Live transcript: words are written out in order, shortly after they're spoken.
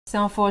C'est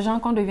en forgeant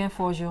qu'on devient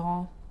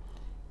forgeron,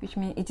 which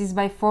means it is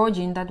by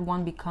forging that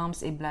one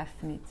becomes a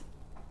blacksmith.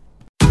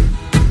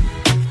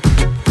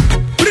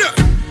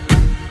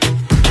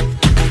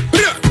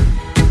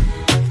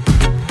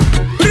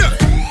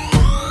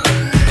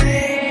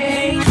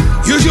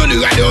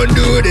 Usually I don't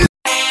do this.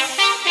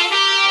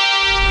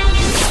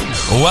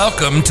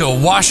 Welcome to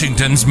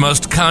Washington's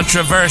most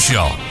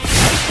controversial,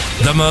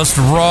 the most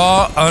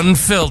raw,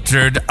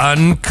 unfiltered,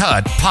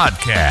 uncut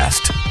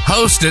podcast.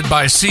 Hosted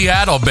by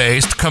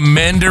Seattle-based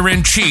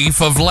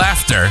Commander-in-Chief of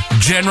Laughter,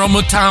 General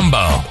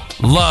Mutombo.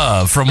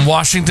 Love from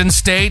Washington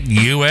State,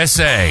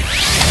 USA.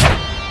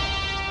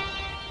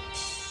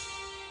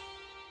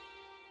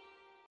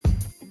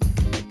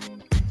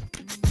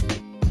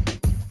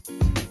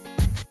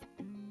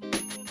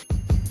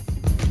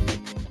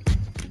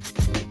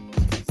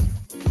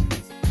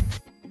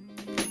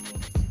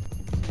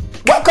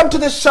 Welcome to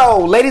the show,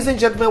 ladies and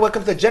gentlemen.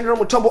 Welcome to General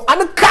Mutombo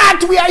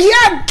Uncut. We are here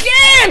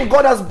again.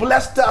 God has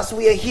blessed us.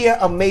 We are here,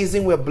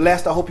 amazing. We're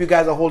blessed. I hope you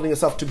guys are holding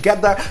yourself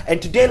together.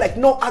 And today, like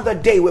no other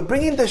day, we're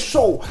bringing the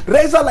show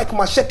razor like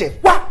machete.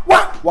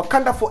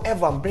 Wakanda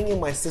forever. I'm bringing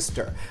my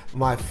sister,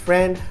 my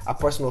friend, a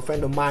personal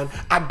friend of mine,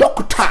 a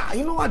doctor.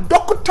 You know, a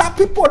doctor.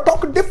 People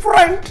talk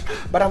different,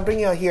 but I'm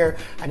bringing her here.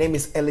 Her name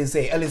is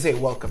Elisee. Elisee,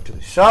 welcome to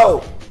the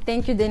show.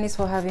 Thank you, Dennis,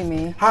 for having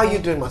me. How are you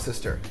doing, my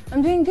sister?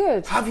 I'm doing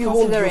good. Have you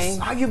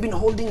been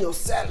holding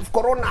yourself?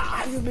 Corona,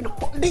 have you been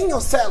holding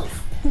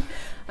yourself?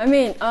 I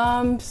mean,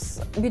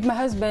 with my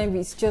husband,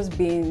 it's just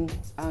been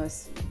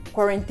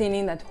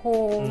quarantining at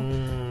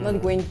home,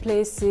 not going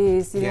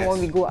places. Even when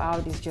we go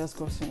out, it's just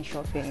grocery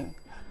shopping.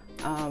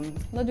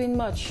 Not doing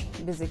much,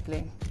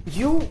 basically.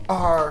 You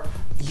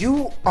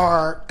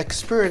are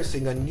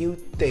experiencing a new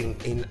thing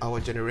in our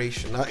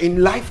generation,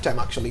 in lifetime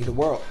actually, in the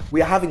world.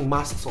 We are having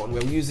masks on,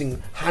 we're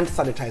using hand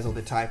sanitizer all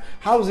the time.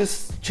 How has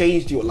this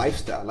changed your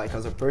lifestyle, like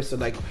as a person?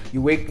 Like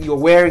you're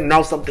wearing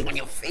now something on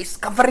your face,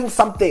 covering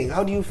something.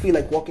 How do you feel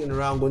like walking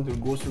around, going to the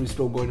grocery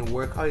store, going to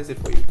work? How is it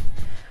for you?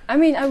 I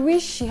mean, I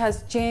wish she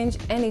has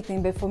changed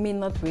anything, but for me,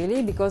 not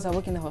really, because I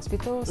work in the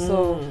hospital.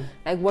 So,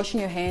 like washing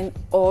your hand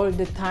all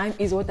the time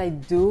is what I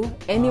do,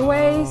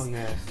 anyways. Oh,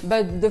 yes.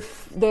 But the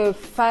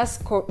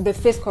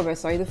face cover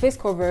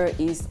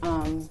is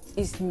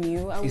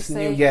new. I would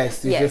say. New,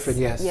 yes. It's different,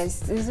 yes.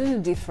 Yes, it's a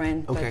little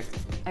different. Okay. But,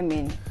 I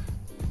mean,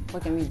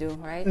 what can we do,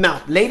 right?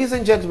 Now, ladies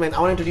and gentlemen, I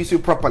want to introduce you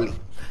properly.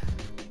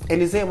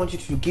 Elisee, I want you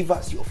to give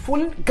us your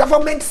full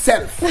government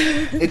self.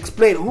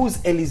 Explain who's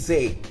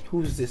Elisee.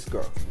 Who's this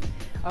girl?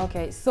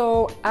 Okay,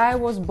 so I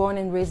was born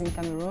and raised in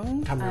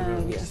Cameroon,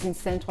 which is in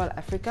Central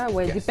Africa,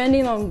 where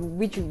depending on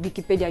which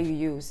Wikipedia you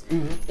use.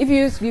 If you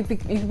use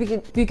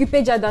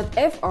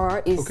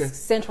Wikipedia.fr is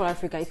Central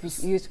Africa. If you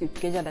use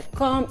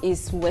Wikipedia.com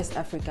is West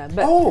Africa.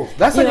 But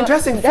that's an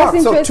interesting fact.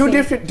 So two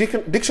different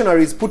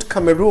dictionaries put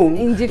Cameroon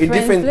in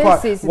different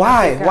places.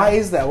 Why? Why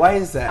is that?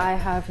 I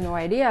have no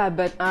idea.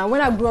 But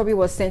when I grew up, it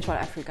was Central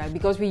Africa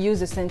because we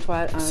used the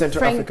Central franc.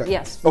 Africa.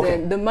 Yes.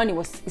 Okay. The money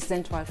was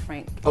Central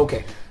franc.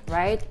 Okay.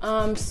 Right.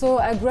 So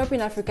I grew up in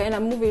Africa and I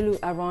moved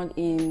around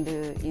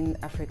in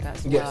Africa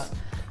as well. Yes.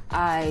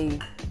 I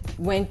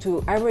went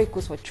to Ivory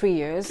Coast for 3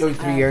 years. 3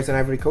 years in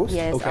Ivory Coast?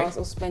 Yes. Okay. I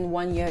also spent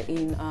 1 year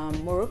in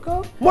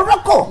Morocco.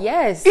 Morocco?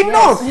 Yes.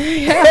 Enough!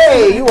 Yes.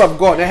 Hey, you have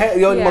gone.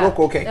 You're in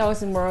Morocco, okay. I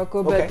was in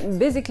Morocco, but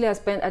basically I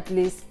spent at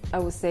least, I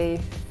would say,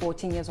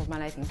 14 years of my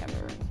life in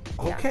Cameroon.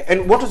 Okay. Yeah.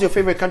 And what was your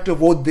favorite country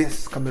of all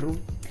this, Cameroon?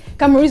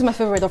 Cameroon is my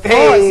favorite, of course.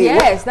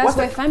 Yes, that's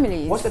where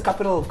family is. What's the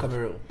capital of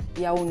Cameroon?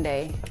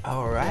 Yaoundé.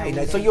 All right.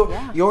 Yaoundé. So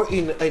you're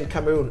in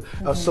Cameroon.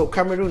 So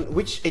Cameroon,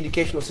 which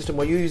educational system?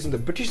 Are you using the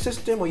British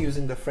system or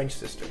using the French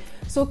system?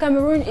 So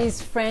Cameroon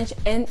is French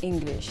and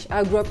English.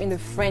 I grew up in the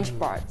French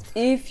part.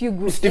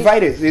 It's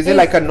divided. Is it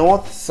like a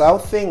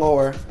north-south thing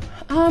or?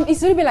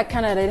 It's a little bit like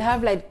Canada. They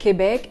have like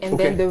Quebec, and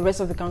then the rest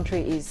of the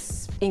country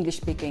is English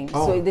speaking.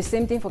 So the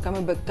same thing for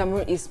Cameroon, but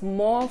Cameroon is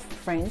more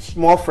French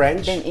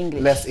than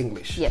English. Less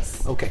English.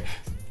 Yes. Okay.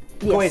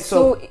 Yes. Go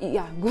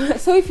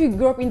ahead, so if you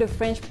grew up in the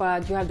French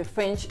part, you have the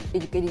French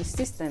educating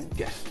system.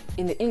 Yes.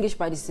 In the English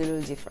part, it's a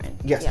little different.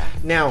 Yes. Yeah.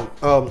 Now,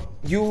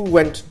 you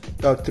went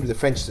through the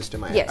French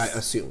system, I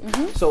assume.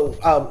 So,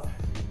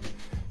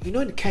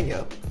 in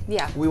Kenya,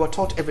 we were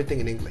taught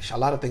everything in English. A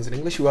lot of things in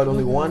English. We had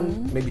only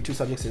one, maybe two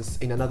subjects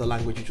in another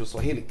language, which was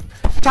Swahili.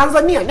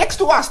 Tanzania, next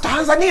to us,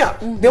 Tanzania,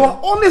 they were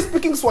only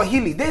speaking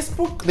Swahili.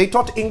 They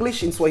taught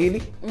English in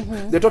Swahili.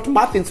 They taught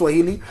math in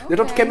Swahili. They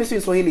taught chemistry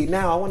in Swahili.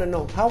 Now, I want to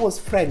know, how was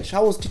French?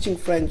 How was teaching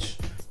French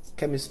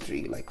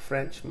chemistry, like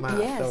French math?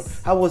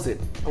 Yes. How was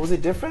it? Was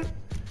it different?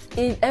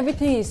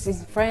 Everything is in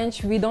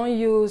French. We don't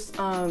use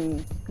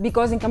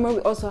because in Cameroon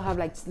we also have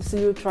like the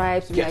Zulu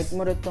tribes, like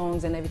mother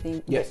tongues and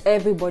everything. Yes.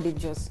 Everybody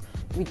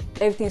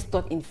everything is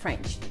taught in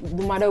French.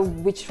 No matter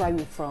which tribe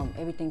you're from,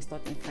 everything is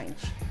taught in French.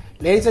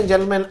 Ladies and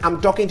gentlemen, I'm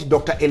talking to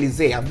Dr.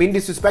 Elisee. I've been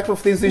disrespectful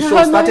since this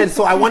show started,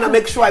 so I want to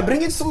make sure I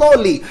bring it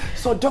slowly.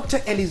 So, Dr.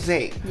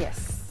 Elisee.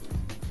 Yes.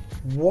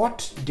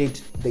 What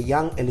did the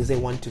young Elisee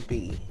want to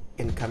be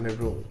in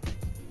Cameroon?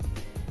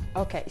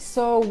 Okay,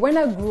 so when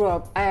I grew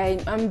up,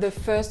 I'm the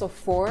first of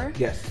 4.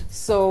 Yes.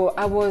 So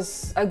I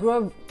grew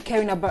up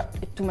caring about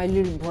to my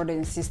little brother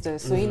and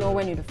sisters. So you know,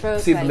 when you're the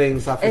first,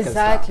 siblings, like, African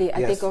exactly, stuff.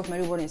 I Yes. take care of my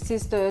little brother and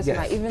sisters. Yes.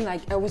 I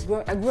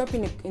grew up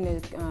in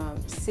a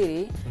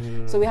city,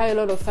 so we had a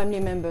lot of family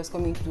members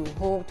coming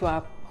to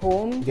our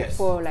home Yes.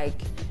 for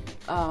like.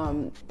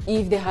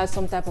 If they had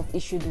some type of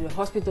issue to the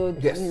hospital,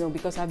 Yes. you know,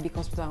 because I have a big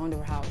hospital around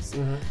our house.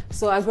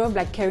 So I grew up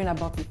like caring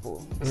about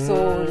people.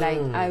 So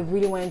like I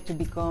really wanted to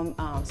become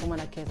someone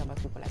that cares about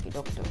people, like a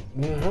doctor.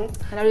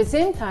 And at the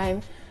same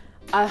time,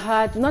 I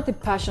had not a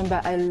passion,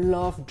 but I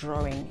love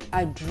drawing.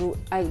 I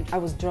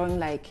was drawing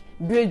like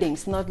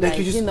buildings, not like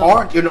you know,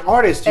 art. You're an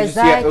artist. You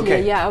exactly.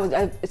 Just,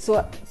 yeah.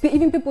 So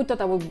even people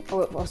thought I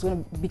was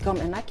going to become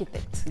an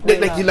architect.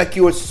 Like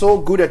you were so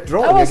good at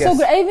drawing. I was I guess. so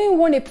good. I even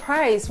won a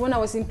prize when I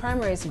was in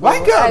primary school.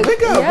 Big girl.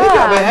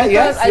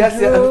 Because I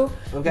drew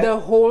Okay. the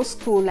whole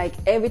school, like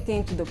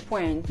everything to the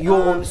point. You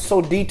were so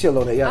detailed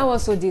on it. Yeah. I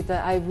was so detailed.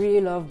 I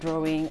really love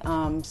drawing.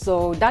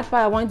 So that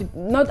part I wanted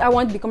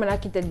to become an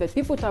architect, but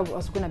people thought I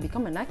was going to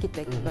become an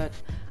architect. But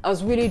I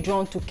was really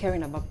drawn to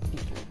caring about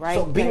people, right?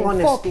 So being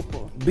caring honest, for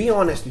people. be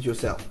honest with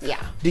yourself.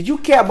 Yeah. Did you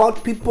care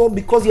about people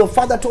because your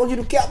father told you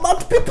to care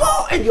about people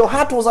and your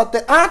heart was at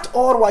the art,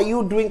 or were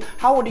you doing?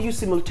 How do you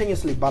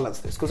simultaneously balance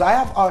this? Because I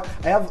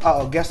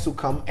have guests who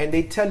come and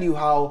they tell you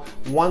how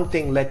one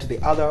thing led to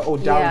the other, or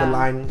down the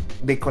line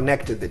they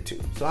connected the two.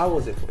 So how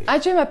was it for you?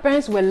 Actually, my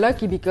parents were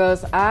lucky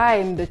because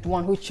I'm the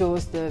one who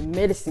chose the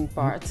medicine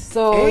part.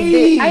 So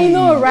I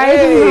know,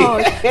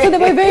 right? So they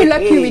were very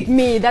lucky with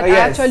me that I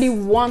actually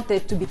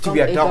wanted to become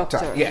a doctor.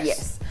 doctor.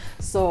 Yes.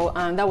 So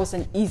that was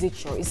an easy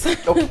choice.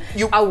 Okay,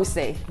 I would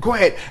say. Go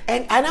ahead,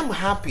 and I'm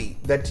happy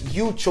that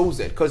you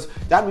chose it, because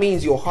that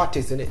means your heart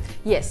is in it.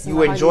 Yes.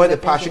 You enjoy the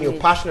passion. You're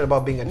passionate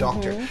about being a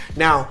doctor.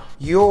 Now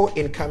you're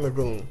in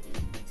Cameroon.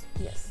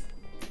 Yes.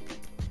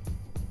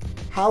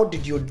 How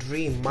did your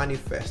dream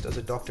manifest as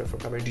a doctor from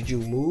Cameroon? Did you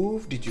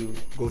move? Did you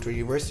go to a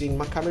university in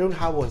Cameroon?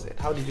 How was it?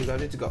 How did you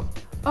get it to go?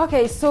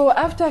 Okay, so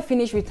after I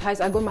finished with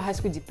I got my high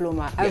school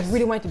diploma. Yes. I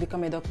really wanted to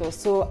become a doctor.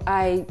 So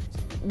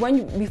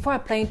before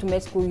applying to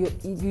med school,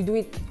 you do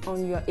it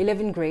on your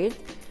 11th grade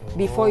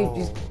before you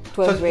do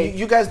 12th grade.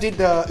 You guys did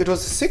it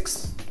was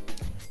 6?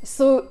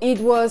 So it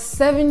was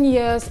 7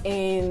 years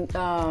in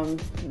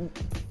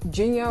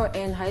junior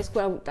and high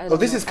school.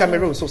 This is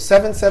Cameroon. So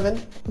 7.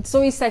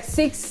 So it's like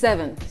 6,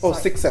 7. Oh,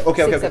 6, 7.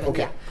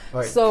 Okay. Yeah.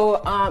 Right.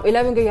 So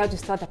 11th grade you had to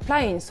start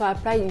applying. So I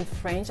applied in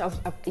French. I was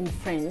in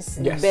France,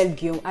 in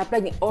Belgium. I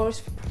applied in all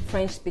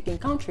French-speaking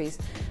countries.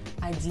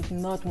 I did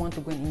not want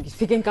to go in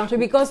English-speaking country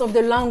because of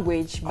the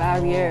language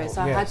barrier.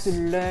 So I had to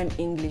learn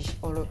English.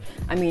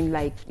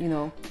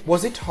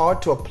 Was it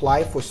hard to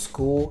apply for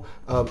school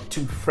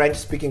to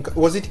French-speaking?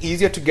 Was it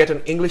easier to get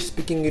an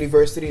English-speaking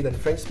university than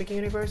French-speaking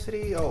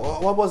university? Or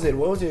what was it?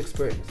 What was your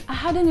experience? I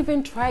hadn't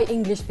even tried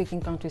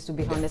English-speaking countries, to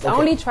be honest. I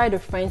only tried the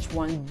French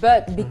one,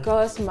 but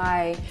because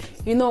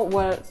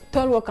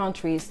third world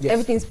countries,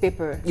 everything's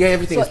paper. Yeah,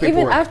 everything is paper. So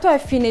even after I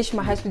finished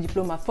my high school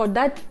diploma, for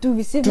that to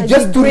receive my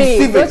degree,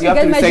 to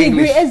get my degree,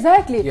 English.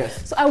 exactly.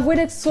 Yes. So I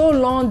waited so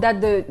long that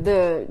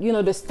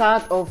the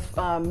start of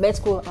med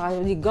school had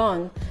already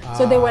gone.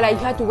 So they were like,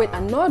 you had to wait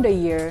another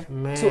year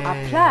to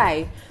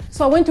apply.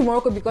 So I went to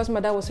Morocco because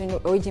my dad was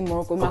already in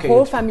Morocco. My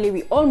whole family,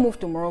 we all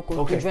moved to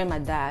Morocco to join my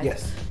dad.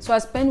 Yes. So I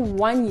spent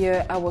 1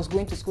 year, I was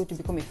going to school to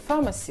become a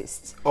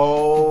pharmacist.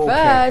 Oh,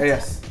 but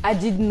I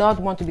did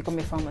not want to become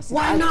a pharmacist.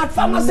 Why not?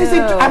 Pharmacy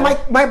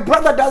my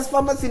brother does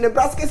pharmacy in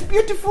Nebraska. It's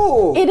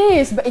beautiful. It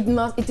is, but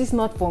it is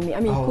not for me. I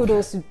mean,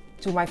 kudos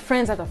to my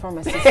friends at the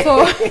pharmacy.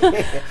 So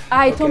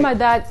I told my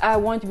dad I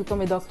want to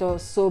become a doctor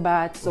so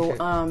bad. So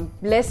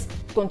let's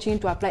continue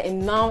to apply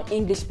in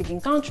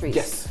non-English-speaking countries.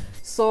 Yes.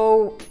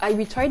 So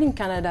we tried in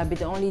Canada, but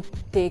they only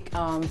take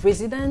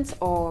residents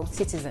or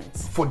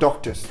citizens. For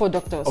doctors? For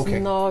doctors, okay.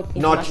 not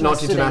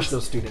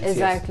international students.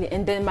 Exactly. Yes.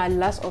 And then my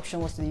last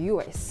option was the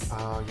US.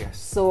 Oh, yes.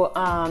 So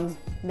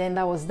then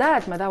that was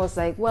that. My dad was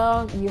like,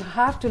 well, you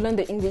have to learn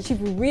the English.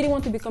 If you really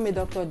want to become a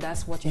doctor,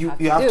 that's what you have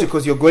to do. You have to,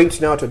 because you're going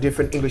now to a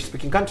different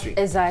English-speaking country.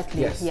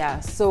 Exactly. Yes.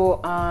 Yeah.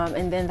 So,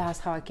 and then that's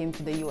how I came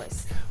to the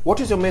US. What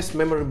is your most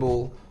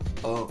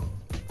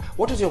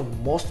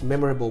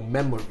memorable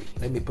memory?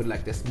 Let me put it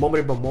like this: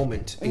 memorable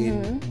moment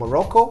in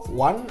Morocco,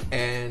 1,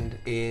 and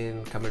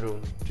in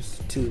Cameroon,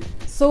 just 2.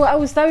 So I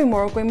will start with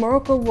Morocco. In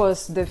Morocco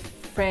was the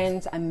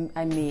friends I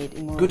made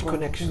in Morocco. Good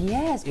connections.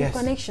 Yes, good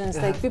connections.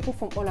 Like people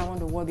from all around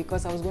the world,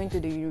 because I was going to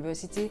the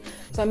university.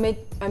 So I met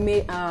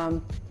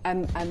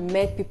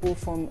people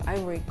from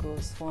Ivory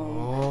Coast,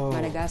 from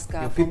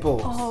Madagascar,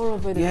 people all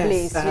over the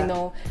place,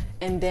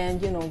 And then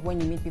when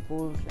you meet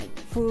people, like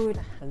food,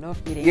 I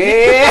love eating.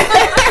 Yeah.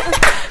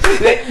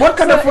 What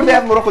kind of food they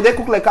have in Morocco? They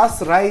cook like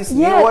us, rice.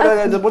 Yeah,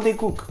 what they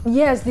cook?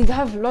 Yes, they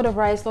have a lot of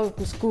rice, a lot of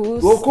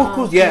couscous. Oh,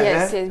 couscous,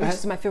 yes, which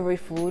is my favorite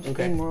food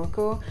in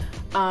Morocco.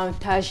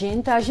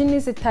 Tagine. Tagine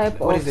is a type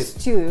of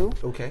stew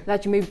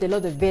that you make with a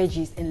lot of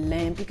veggies and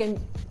lamb. You can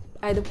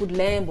either put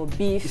lamb or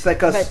beef. It's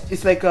like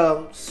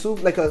a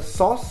soup, like a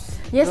sauce.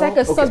 Yes, No? like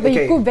a sauce, Okay, but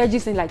okay. you cook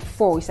veggies in like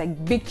 4. It's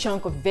like big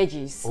chunk of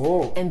veggies.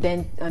 Oh. And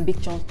then a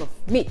big chunk of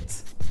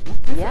meat.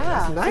 Yeah.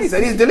 That's nice.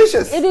 And it's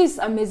delicious. It is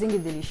amazingly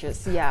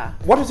delicious. Yeah.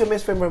 What was your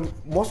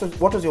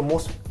what was your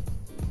most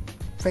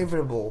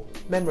favorable,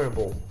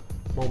 memorable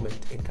moment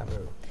in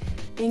Cameroon?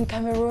 In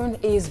Cameroon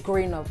is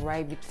growing up,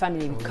 right, with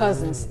family, with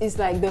cousins. It's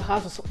like the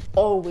house was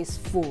always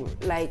full.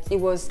 Like it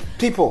was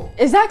People.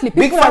 exactly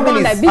Big people around,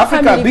 families. like big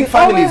Africa, family. big We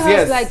always families, have,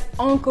 yes. like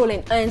uncle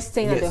and aunt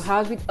staying at the Yes.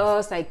 house with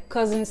us, like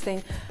cousins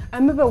staying. I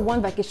remember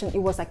one vacation, it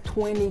was like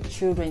 20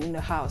 children in the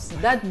house.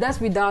 That's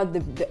without the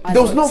There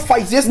was no adults.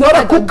 fights, just not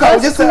a adults,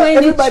 cookout, just 20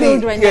 everybody.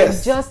 children, Yes.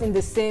 like, just in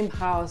the same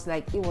house.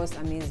 Like it was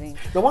amazing.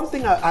 The one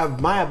thing I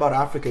admire about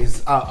Africa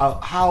is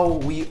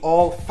how we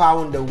all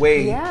found a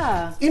way.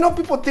 Yeah. You know,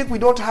 people think we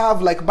don't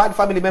have like bad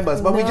family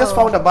members, but we just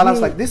No. found a balance.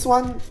 Like this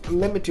one,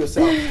 limit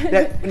yourself.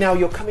 Now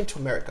you're coming to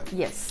America.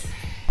 Yes.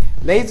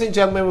 Ladies and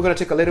gentlemen, we're going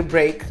to take a little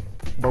break.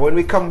 But when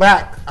we come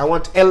back, I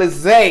want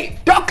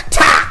Elisee,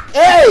 doctor.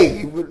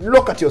 Hey,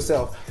 look at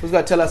yourself. Who's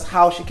going to tell us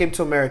how she came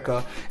to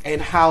America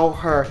and how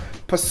her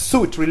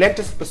pursuit,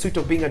 relentless pursuit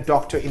of being a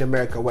doctor in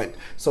America went.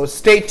 So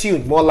stay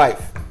tuned. More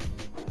life.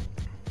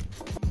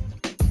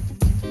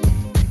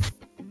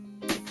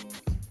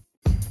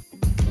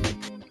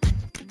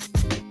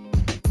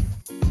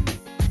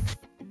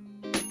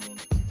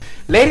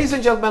 Ladies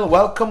and gentlemen,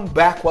 welcome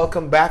back.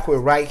 Welcome back. We're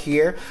right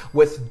here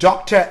with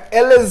Dr.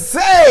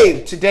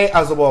 Elisee. Today,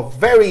 as a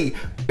very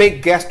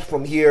big guest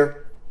from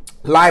here,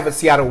 live at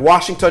Seattle,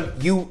 Washington,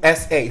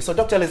 USA. So,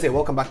 Dr. Elisee,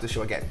 welcome back to the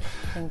show again.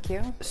 Thank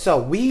you. So,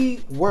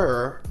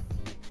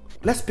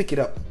 let's pick it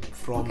up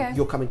from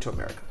your coming to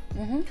America.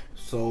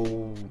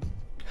 So,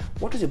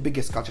 what is your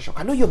biggest culture shock?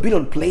 I know you've been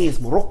on planes,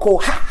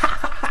 Morocco.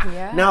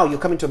 Yeah. Now you're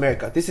coming to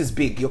America. This is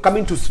big. You're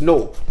coming to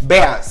snow,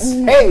 bears.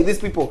 Hey, these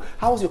people.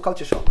 How was your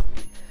culture shock?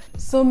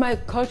 So my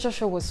culture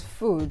shock was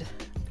food.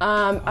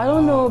 I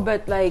don't know,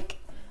 but like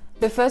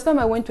the first time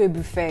I went to a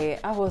buffet,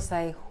 I was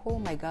like, oh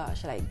my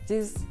gosh, like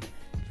this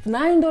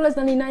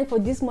 $9.99 for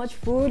this much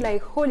food,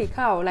 like holy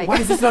cow. Like why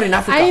is this not in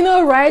Africa? I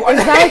know, right?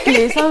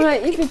 Exactly. So I'm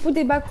like, if you put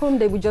it back home,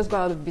 they would just go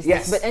out of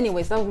business. Yes. But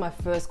anyways, that was my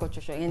first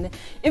culture shock. And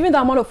even the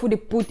amount of food they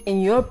put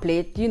in your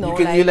plate, you know,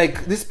 You're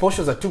like, these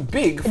portions are too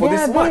big for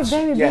this much.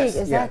 Very Yes,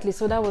 big, exactly. yeah.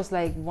 So that was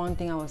like one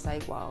thing I was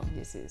like, wow,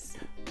 this is.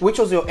 Which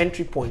was your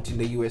entry point in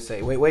the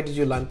USA? Where did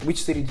you land?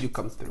 Which city did you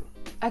come through?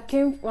 I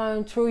came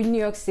through New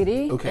York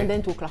City and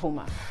then to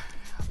Oklahoma.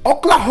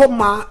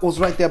 Oklahoma was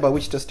right there by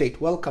Wichita State.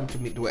 Welcome to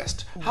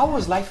Midwest. How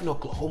was life in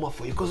Oklahoma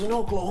for you? Because you know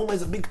Oklahoma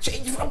is a big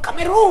change from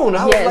Cameroon.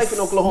 How was life in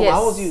Oklahoma? Yes.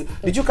 How was you?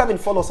 Did you come in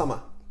fall or summer?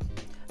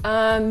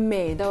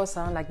 May. That was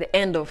like the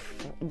end of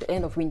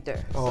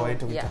winter. Oh, So,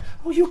 end of winter. yeah.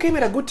 Oh, you came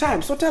at a good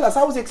time. So tell us,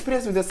 how was the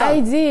experience with the sun?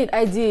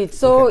 I did.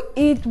 So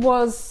it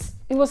was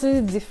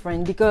really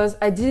different because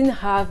I didn't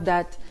have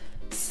that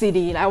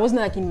city. I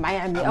wasn't like in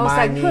Miami. I was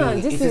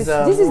like, this is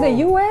the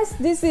US.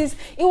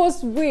 It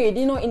was weird.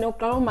 You know, in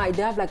Oklahoma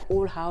they have like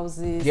old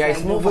houses. Yeah, like,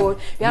 it's more fun.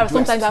 we have Midwest.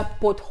 sometimes have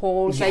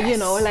potholes. Like, you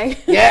know,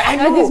 like yeah, I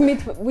know. this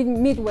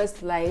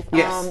Midwest life.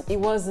 Yes. It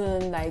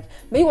wasn't like,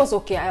 but it was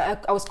okay.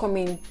 I was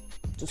coming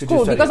to do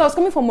school study. because I was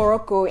coming from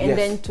Morocco and Yes.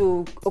 then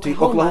to To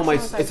Oklahoma. Oklahoma, So I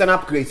it's, was like, it's an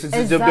upgrade.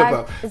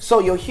 So, so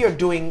you're here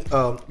doing,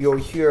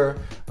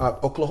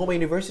 Oklahoma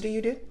University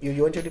you did?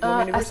 You went to Oklahoma I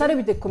University? started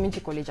with the community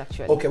college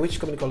actually. Okay, which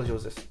community college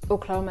was this?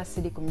 Oklahoma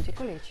City Community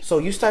College. So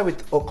you started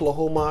with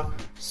Oklahoma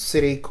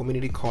City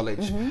Community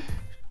College.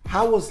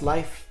 How was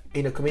life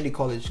in a community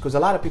college? Because a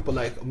lot of people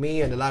like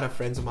me and a lot of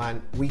friends of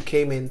mine, we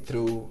came in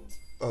through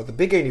the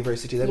bigger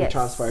university, then we Yes.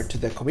 transferred to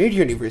the community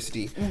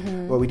university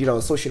where we did our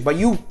associate. But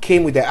you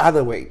came with the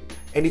other way.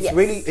 And it's Yes.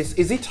 really,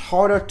 is it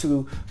harder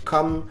to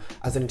come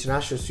as an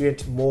international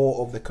student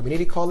more of the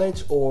community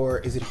college, or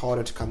is it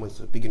harder to come with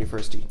a big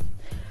university?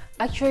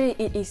 Actually,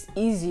 it is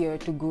easier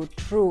to go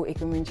through a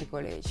community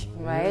college,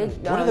 right?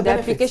 What are the the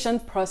benefits? application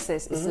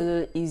process is a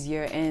little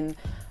easier, and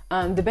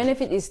the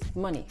benefit is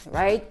money,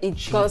 right?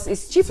 Because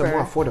it's cheaper.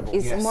 more affordable,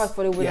 It's yes. more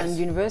affordable Yes. than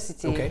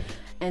university. Okay.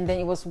 And then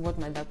it was what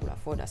my dad could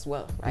afford as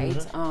well, right?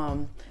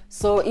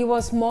 So it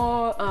was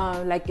more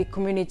like a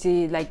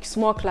community, like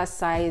small class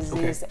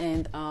sizes,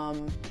 and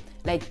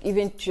like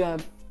even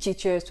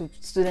teachers to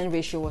student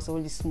ratio was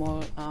already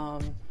small.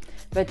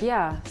 But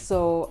yeah,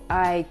 so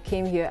I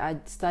came here, I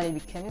studied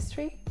with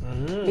chemistry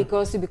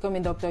because to become a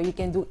doctor, you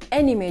can do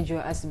any major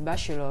as a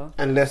bachelor.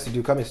 Unless you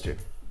do chemistry.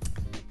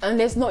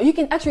 Unless, no, you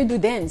can actually do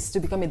dance to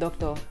become a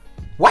doctor.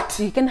 What?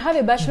 You can have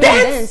a bachelor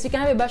Dance? in dance, you can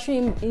have a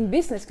bachelor in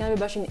business, you can have a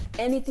bachelor in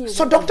anything you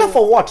So want to doctor do.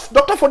 for what?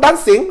 Doctor for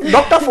dancing?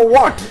 Doctor for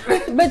what?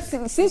 But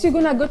since you're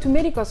gonna go to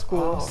medical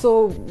school,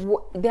 so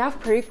they have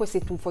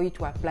prerequisite for you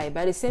to apply.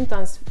 But at the same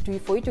time,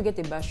 for you to get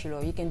a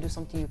bachelor, you can do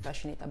something you're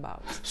passionate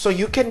about. So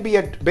you can be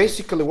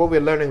basically what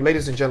we're learning,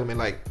 ladies and gentlemen,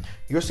 like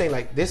you're saying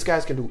like these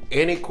guys can do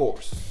any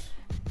course.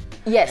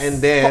 Yes.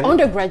 And then for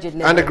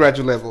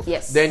undergraduate level.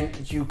 Yes. Then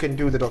you can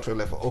do the doctoral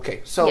level. Okay.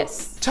 So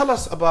Yes. tell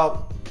us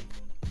about,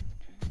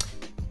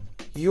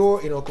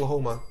 you're in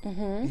Oklahoma.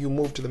 You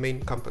moved to the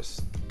main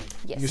campus.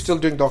 Yes. You're still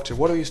doing doctor.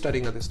 What are you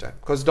studying at this time?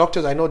 Because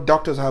doctors, I know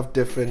doctors have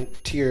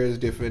different tiers,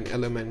 different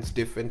elements,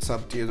 different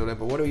sub-tiers,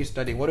 whatever. What are you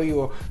studying? What are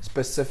your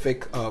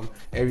specific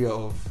area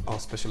of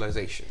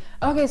specialization?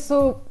 Okay,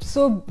 so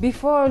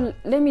before,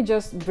 let me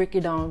just break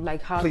it down,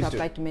 like how Please to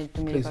apply to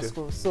medical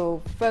school.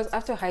 So first,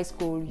 after high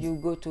school, you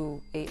go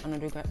to an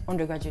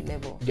undergraduate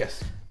level.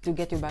 Yes. To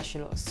get your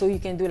bachelor's. So you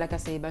can do, like I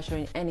say, bachelor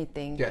in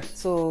anything. Yes.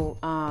 So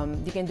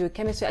you can do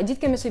chemistry. I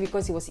did chemistry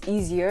because it was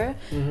easier.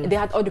 They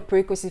had all the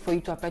prerequisites for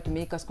you to apply to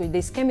medical school.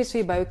 There's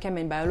chemistry, biochem,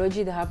 and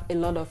biology. They have a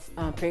lot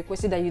of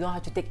prerequisites that you don't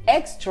have to take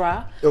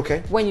extra.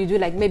 Okay. When you do,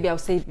 like, maybe I'll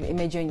say a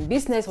major in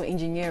business or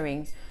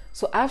engineering.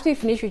 So after you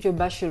finish with your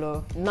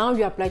bachelor, now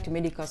you apply to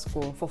medical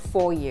school for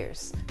 4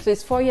 years. So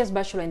it's 4 years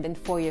bachelor and then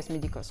 4 years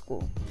medical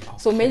school. Okay.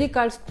 So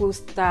medical school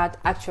start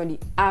actually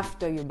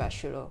after your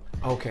bachelor.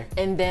 Okay.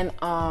 And then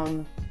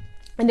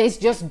there's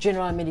just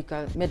general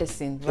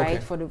medicine,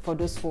 right? Okay. For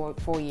those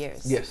four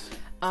years. Yes.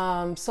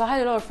 So I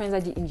had a lot of friends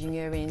that did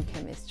engineering,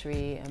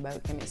 chemistry, and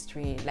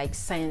biochemistry, like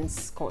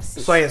science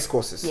courses. Science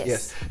courses,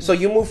 yes. So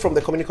you moved from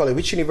the community college.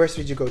 Which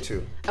university did you go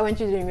to? I went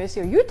to the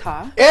University of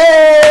Utah.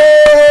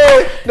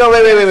 Hey! No,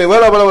 wait.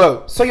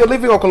 Well. So you're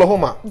living in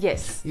Oklahoma?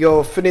 Yes.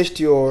 You finished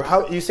your,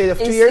 how you say,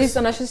 2 years? It's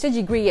an associate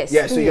degree, yes.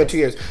 Yeah, so you're 2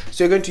 years.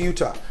 So you're going to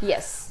Utah?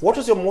 Yes. What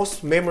was your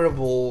most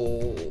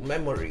memorable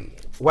memory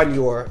when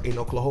you were in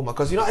Oklahoma?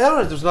 Because, you know, I don't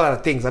know, there's a lot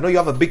of things. I know you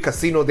have a big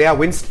casino there,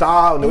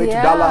 Windstar, on the way to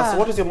Dallas.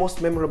 What was your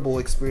most memorable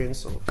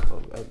experience of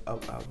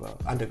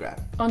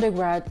undergrad?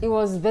 Undergrad, it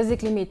was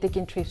basically me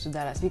taking trips to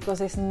Dallas because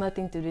there's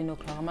nothing to do in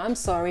Oklahoma. I'm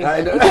sorry.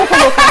 If you're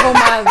from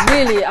Oklahoma,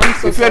 really, I'm so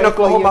sorry. If you're in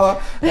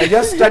Oklahoma,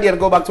 just study and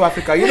go back to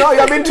Africa. You know,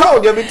 you've been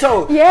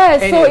told. Yeah,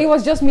 anyway. So it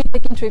was just me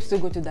taking trips to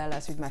go to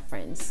Dallas with my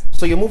friends.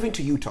 So you're moving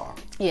to Utah?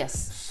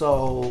 Yes.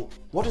 So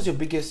what is your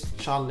biggest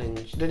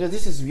challenge?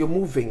 This is, you're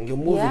moving again,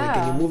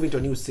 you're moving to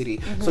a new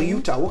city. So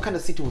Utah, what kind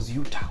of city was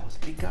Utah? Was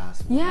it big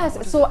ass?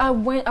 Yes, so I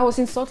was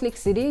in Salt Lake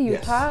City,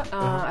 Utah. Yes.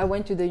 I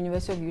went to the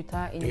University of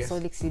Utah in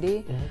Salt Lake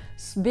City.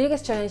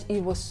 Biggest challenge,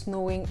 it was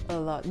snowing a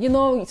lot. You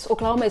know, it's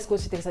Oklahoma is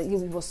close to Texas.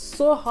 It was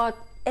so hot.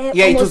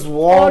 It was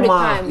warm all the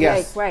time.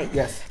 Yes. Right.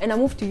 Yes. And I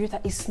moved to Utah,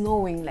 it's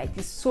snowing, like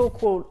it's so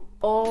cold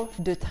all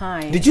the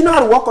time. Did you know how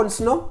to walk on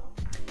snow?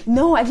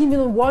 No, I didn't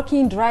even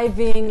walking,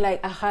 driving,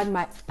 like I had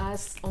my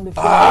ass on the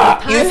floor all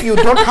the time. If you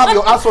don't have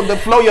your ass on the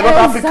floor, you're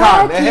not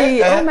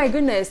exactly. African. Oh my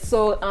goodness.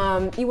 So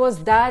it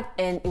was that,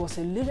 and it was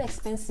a little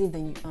expensive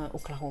than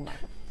Oklahoma.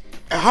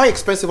 How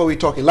expensive are we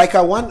talking? Like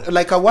a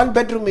one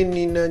bedroom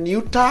in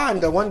Utah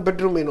and a one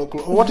bedroom in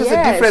Oklahoma. What is the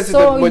difference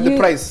with the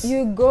price?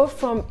 You go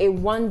from a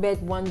one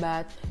bed, one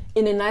bath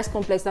in a nice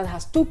complex that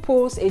has 2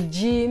 pools, a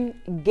gym,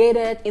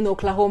 gated in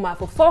Oklahoma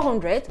for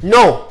 $400.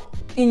 No.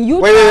 In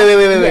Utah. Wait.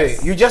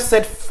 Yes. You just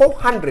said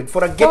 400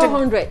 for a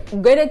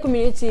gated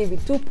community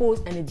with 2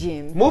 pools and a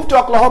gym. Move to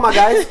Oklahoma,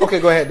 guys.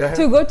 Okay, go ahead.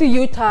 To go to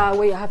Utah,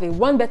 where you have a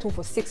 1 bedroom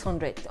for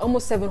 $600,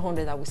 almost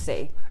 $700, I would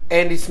say.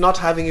 And it's not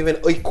having even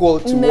equal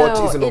to what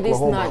is in Oklahoma. It is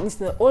not.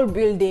 It's an old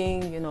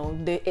building. You know,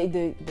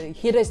 the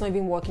heater is not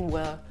even working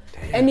well.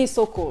 Damn. And it's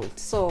so cold.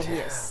 So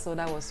yes, so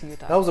that was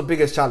Utah. That was the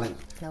biggest challenge.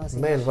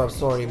 Man, I'm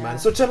sorry, man.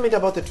 So tell me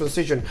about the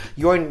transition.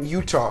 You're in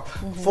Utah.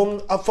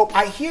 From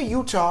I hear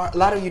Utah, a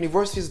lot of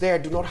universities there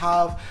do not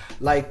have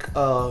like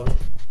a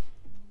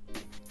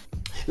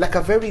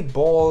very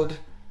bold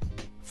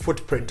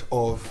footprint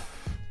of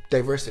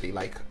diversity,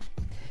 like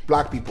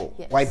black people,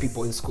 white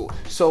people in school.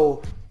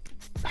 So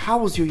how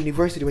was your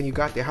university when you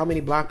got there? How many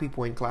black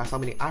people in class? How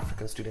many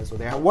African students were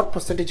there? What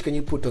percentage can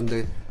you put on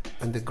the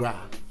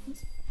graph?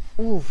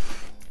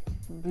 Oof,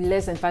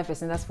 less than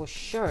 5%, that's for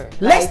sure.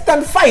 Less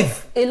than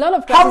 5? A lot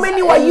of classes. How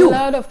many were you? A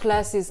lot of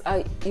classes,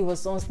 it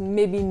was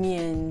maybe me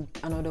and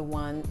another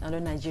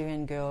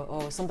Nigerian girl,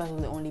 or sometimes I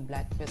was the only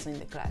black person in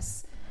the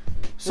class.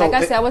 So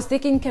like I said, I was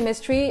taking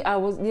chemistry.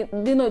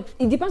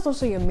 It depends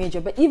also your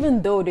major, but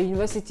even though the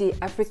university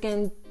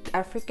African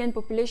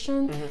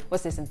population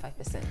was less than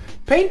 5%.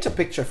 Paint a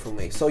picture for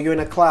me. So you're in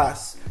a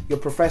class, your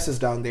professor's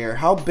down there.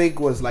 How big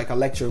was like a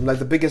lecture room? Like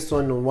the biggest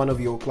one in one of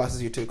your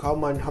classes you took? How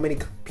many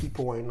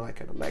people were in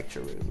like a lecture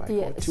room?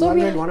 Like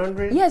 200,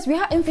 100? Yes, we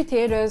had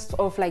amphitheaters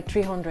of like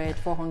 300,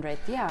 400.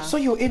 Yeah. So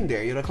you're in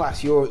there. You're in a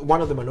class. You're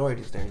one of the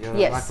minorities there. You're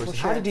a black person. For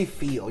sure. How did you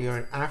feel? You're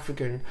an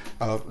African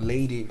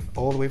lady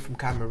all the way from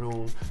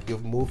Cameroon.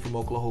 You've moved from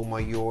Oklahoma.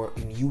 You're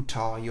in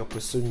Utah. You're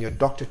pursuing your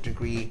doctorate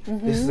degree.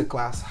 This is the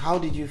class. How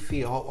did you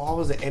feel? How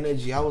was the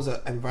energy? How was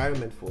the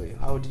environment for you?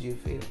 How did you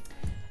feel?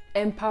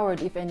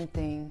 Empowered, if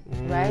anything,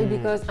 right?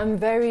 Because I'm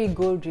very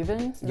goal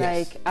driven.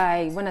 Yes.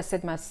 Like when I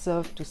set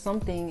myself to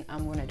something,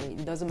 I'm gonna do it.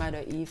 It doesn't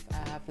matter if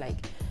I have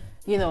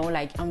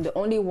I'm the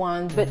only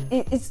one, but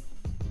it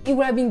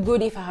would have been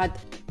good if I had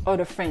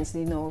other friends,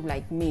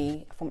 like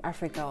me from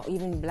Africa, or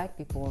even black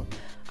people.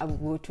 I would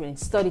go to and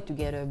study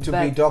together. To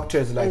be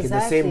doctors, like in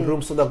the same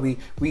room, so that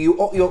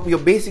you're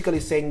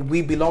basically saying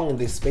we belong in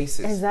these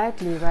spaces.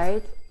 Exactly,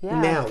 right? Yeah.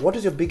 Now, what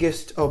is your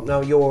biggest? Oh, now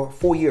you're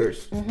 4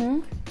 years.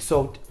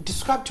 So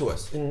describe to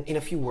us in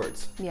a few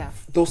words. Yeah.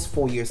 Those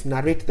 4 years.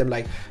 Narrate them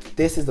like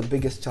this is the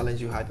biggest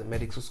challenge you had in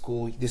medical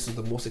school. This is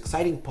the most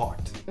exciting part.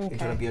 You're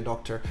gonna be a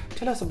doctor.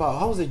 Tell us about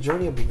how was the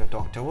journey of being a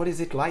doctor. What is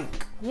it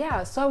like?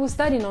 Yeah. So I was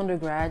studying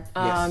undergrad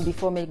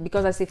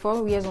because I say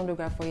 4 years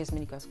undergrad, 4 years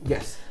medical school.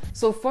 Yes.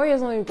 So 4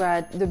 years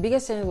undergrad, the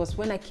biggest challenge was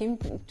when I came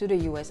to the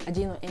US. I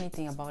didn't know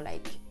anything about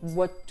like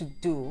what to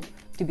do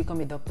to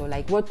become a doctor,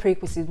 like what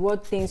prerequisites,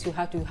 what things you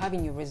have to have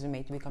in your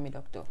resume to become a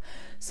doctor.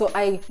 So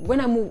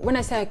when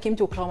I say I came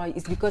to Oklahoma,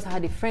 it's because I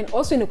had a friend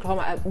also in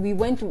Oklahoma. We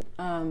went to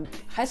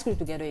high school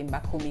together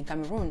back home in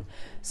Cameroon.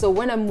 So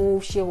when I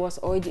moved, she was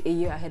already a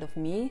year ahead of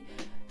me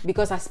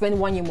because I spent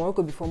 1 year in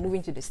Morocco before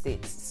moving to the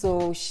States.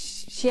 So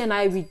she and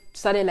I, we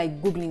started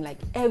like Googling like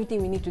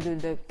everything we need to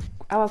do.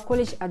 Our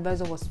college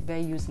advisor was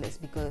very useless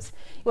because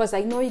he was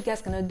like, no, you guys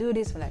cannot do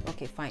this. We're like,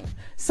 okay, fine.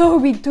 So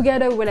we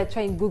together were like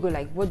trying to Google,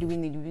 like, what do we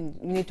need?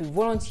 We need to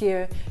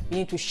volunteer. We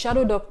need to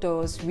shadow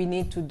doctors. We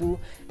need to do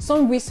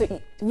some research.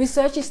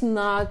 Research is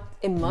not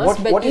a must.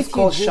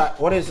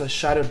 What is a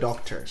shadow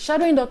doctor?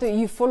 Shadowing doctor,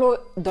 you follow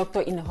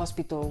doctor in the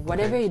hospital.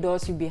 Whatever he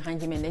does, you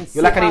behind him and then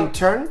you're like an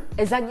intern?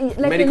 Exactly.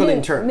 Like medical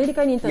intern.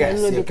 Medical intern, yes,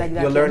 a little bit like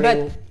that. You're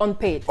learning. But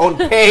unpaid.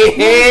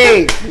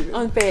 Unpaid.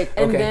 Unpaid.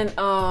 And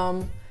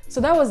then so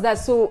that was that.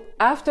 So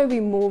after I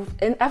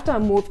moved,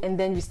 and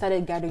then we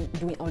started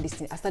doing all these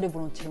things. I started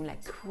volunteering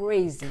like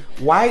crazy.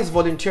 Why is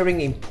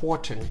volunteering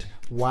important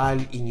while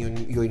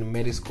you're in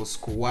medical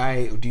school?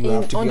 Why do you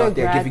have to be out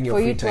there giving your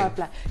free time?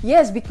 Apply?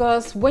 Yes,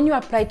 because when you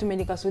apply to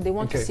medical school, they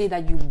want to see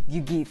that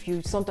you give.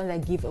 You sometimes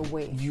like give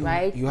away,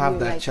 right? You have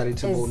that like,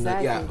 charitable,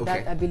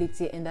 that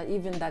ability and that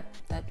even that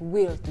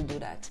will to do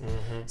that.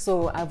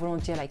 So I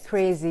volunteer like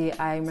crazy.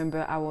 I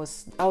remember I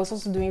was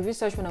also doing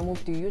research when I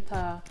moved to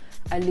Utah.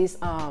 At least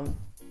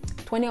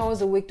 20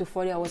 hours a week to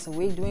 40 hours a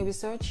week doing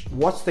research.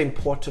 What's the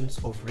importance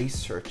of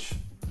research?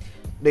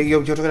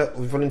 You're talking about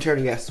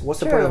volunteering, yes. What's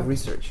the part of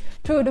research?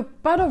 True. The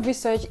part of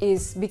research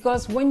is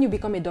because when you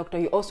become a doctor,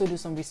 you also do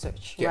some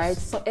research, right?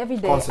 So every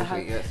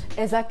day,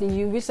 exactly,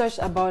 you research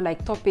about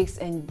like topics,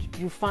 and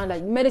you find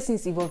like medicine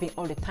is evolving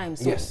all the time.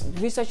 So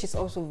research is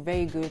also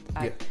very good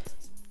at.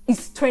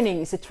 It's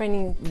training. It's a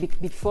training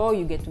before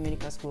you get to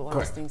medical school. All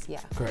those things,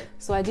 Correct.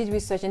 So I did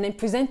research and then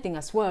presenting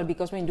as well,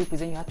 because when you do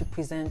present, you have to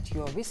present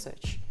your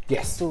research.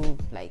 Yes. To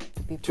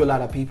people. To a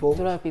lot of people.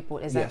 To a lot of people,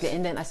 exactly. Yes.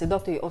 And then as a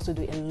doctor, you also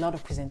do a lot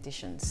of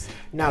presentations.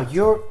 Now,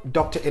 you're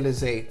Dr.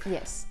 Elisee.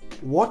 Yes.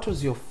 What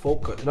was your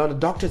focus? Now, the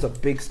doctor is a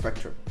big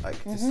spectrum.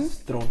 Like, this is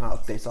thrown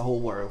out there. It's a whole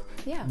world.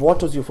 Yeah.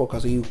 What was your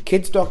focus? Are you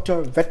kids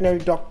doctor, veterinary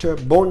doctor,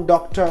 bone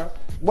doctor?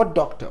 What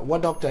doctor?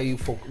 What doctor are you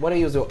focused? What are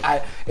you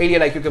area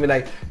like you can be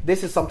like,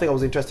 this is something I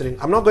was interested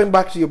in. I'm not going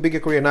back to your bigger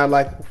career now.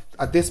 Like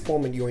at this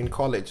moment, you're in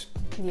college.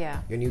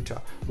 Yeah. You're in Utah.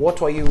 What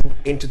are you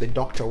into the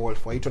doctor world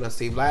for? Are you trying to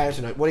save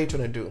lives? What are you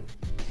trying to do?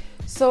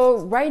 So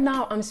right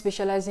now I'm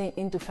specializing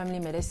into family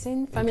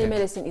medicine. Family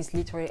medicine is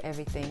literally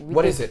everything.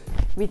 What is it?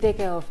 We take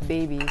care of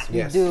babies.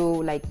 We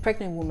do like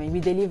pregnant women.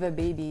 We deliver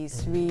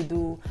babies. We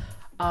do.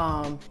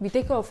 We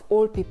take care of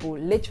old people.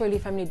 Literally, a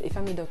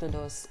family doctor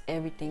does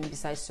everything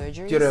besides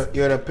surgery.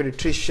 You're a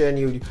pediatrician.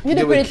 You deal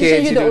the with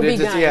kids. You're the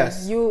OB-GYN.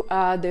 Yes. You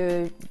are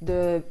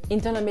the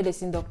internal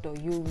medicine doctor.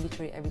 You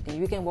literally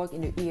everything. We can work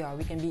in the ER.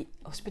 We can be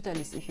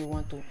hospitalists if you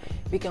want to.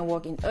 We can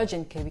work in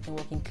urgent care. We can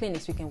work in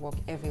clinics. We can work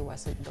everywhere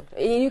as a doctor.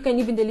 And you can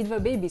even deliver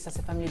babies as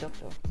a family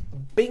doctor.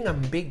 Being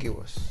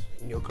ambiguous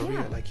in your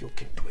career, like you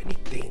can do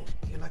anything.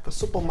 You're like a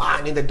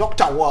Superman in the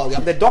doctor world.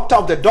 I'm the doctor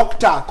of the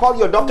doctor. Call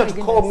your doctor to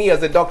call me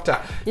as a doctor.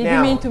 You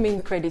mean to me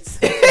credits,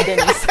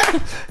 Dennis.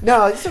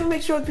 No, just to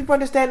make sure people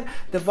understand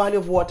the value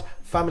of what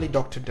family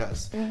doctor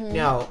does.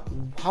 Now,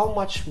 how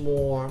much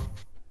more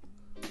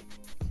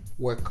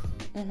work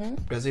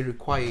does it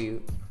require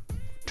you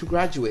to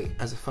graduate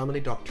as a family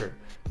doctor,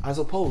 as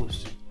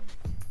opposed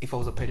if I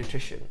was a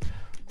pediatrician,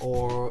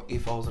 or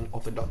if I was an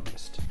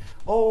orthodontist,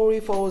 or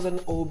if I was an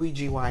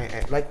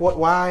OB-GYN? Like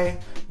why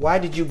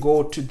did you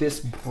go to this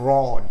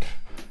broad?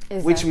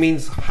 Exactly. Which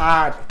means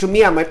hard. To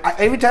me,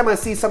 every time I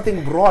see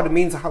something broad, it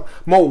means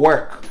more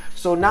work.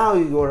 So now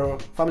you're a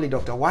family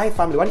doctor. Why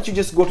family? Why don't you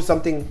just go to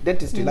something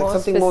dentistry, like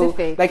something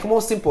specific, more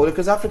simple?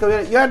 Because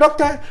Africa, you're a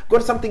doctor, go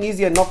to something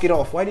easier and knock it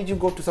off. Why did you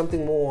go to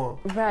something more?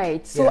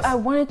 Right. So I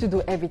wanted to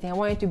do everything. I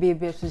wanted to be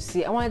able to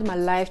see. I wanted my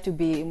life to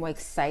be more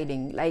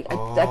exciting. Like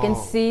I can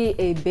see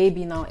a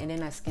baby now, and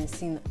then I can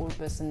see an old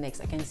person next.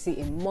 I can see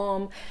a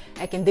mom.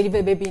 I can deliver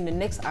a baby in the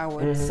next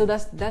hour. So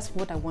that's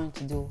what I wanted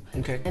to do.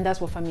 Okay. And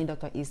that's what family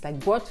doctor is, like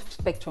broad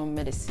spectrum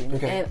medicine.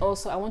 Okay. And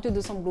also I want to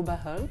do some global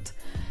health.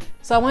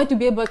 So I wanted to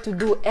be able to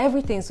do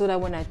everything so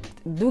that when I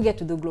do get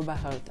to do global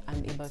health,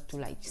 I'm able to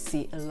like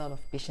see a lot of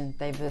patient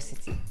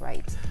diversity,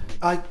 right?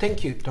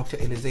 Thank you, Dr.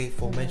 Elisee,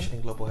 for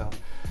mentioning global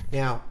health.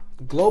 Now,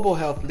 global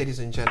health, ladies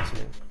and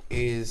gentlemen,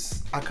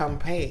 is a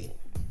campaign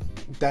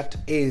that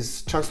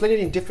is translated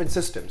in different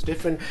systems,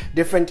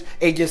 different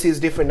agencies,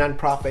 different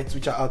non-profits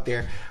which are out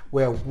there,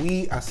 where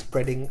we are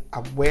spreading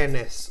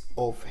awareness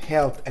of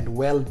health and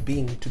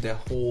well-being to the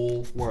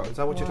whole world. Is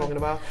that what you're talking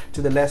about?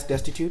 To the less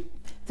destitute?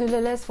 To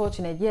the less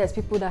fortunate, yes,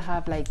 people that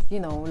have like,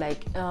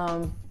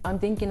 I'm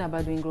thinking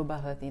about doing global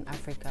health in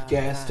Africa.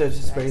 Yes,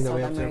 just spreading the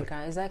way South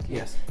America, exactly.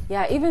 Yes.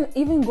 Yeah,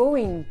 even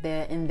going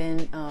there and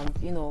then,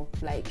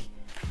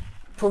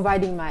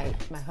 providing my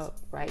help,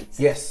 right?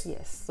 Yes.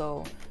 Yes.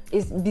 So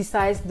it's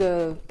besides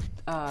the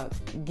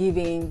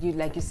giving,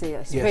 like you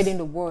say, spreading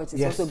the words,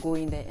 it's also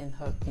going there and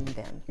helping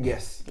them.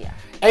 Yes. Yeah.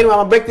 Anyway, I'm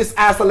gonna break this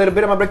ice a little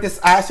bit. I've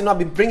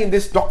been bringing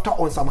this doctor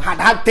on some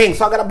hard things,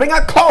 so I'm gonna bring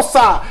her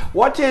closer.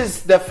 What's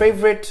your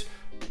favorite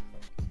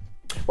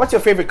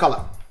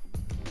color?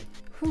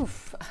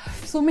 Oof,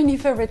 so many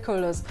favorite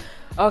colors.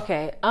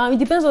 Okay. It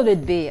depends on the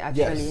day,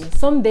 actually. Yes.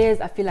 Some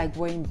days I feel like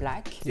wearing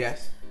black.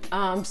 Yes.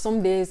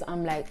 Some days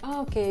I'm like,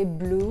 okay,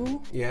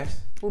 blue.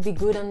 Yes. Will be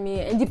good on me.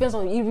 It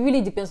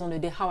really depends on the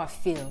day, how I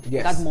feel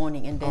that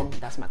morning, and then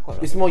that's my color.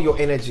 It's more your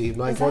energy,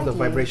 like more the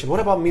vibration. What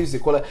about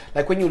music? Well,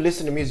 like when you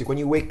listen to music, when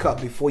you wake up,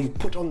 before you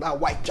put on that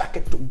white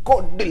jacket to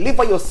go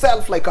deliver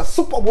yourself like a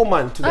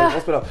superwoman to the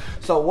hospital.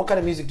 So what kind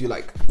of music do you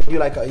like?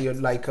 You're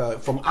like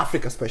from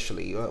Africa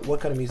especially.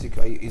 What kind of music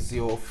is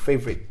your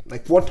favorite?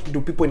 Like what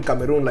do people in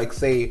Cameroon like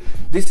say,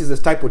 this is the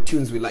type of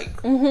tunes we like?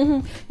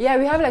 Yeah,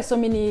 we have like so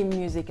many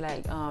music,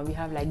 like we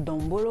have like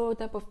dombolo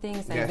type of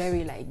things, like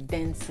very like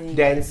dancing,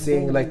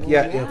 like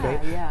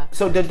okay.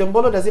 So the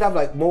dombolo, does it have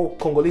like more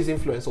Congolese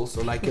influence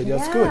also? Like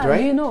that's good,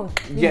 right? You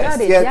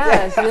got it.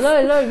 Yes. A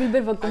lot of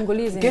bit of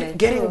Congolese in there.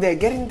 Get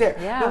in there.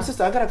 Yeah. Now,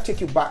 sister, I gotta take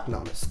you back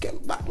now. Let's scale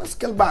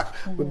back.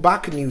 We're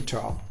back in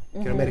Utah.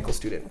 You're a medical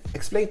student.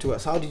 Explain to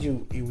us, how did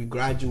you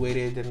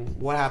graduated and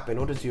what happened?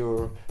 What was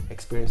your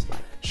experience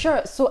like?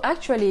 Sure. So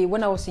actually,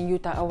 when I was in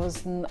Utah, I was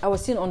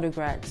still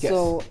undergrad. Yes.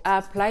 So I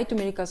applied to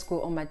medical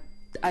school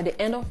at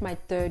the end of my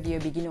third year,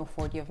 beginning of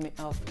fourth year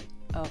of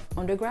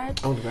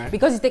undergrad.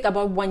 Because it takes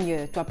about 1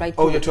 year to apply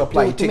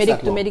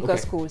to medical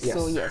school. Yes.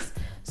 So yes.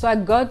 So I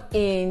got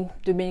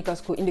into medical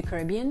school in the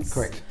Caribbean.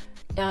 Correct.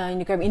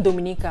 In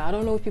Dominica. I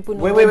don't know if people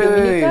know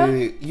Dominica.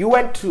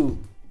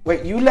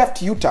 Wait. You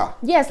left Utah?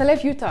 Yes, I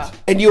left Utah.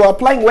 And you are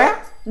applying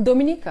where?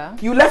 Dominica.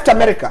 You left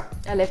America?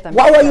 I left America.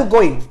 Why were you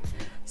going?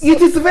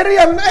 It is very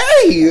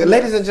hey,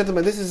 ladies and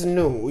gentlemen, this is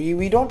new.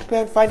 We don't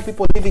find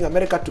people leaving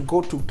America to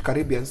go to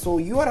Caribbean. So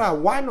you are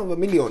one of a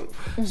million.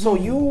 So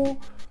you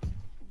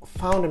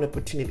found an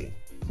opportunity.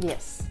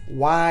 Yes.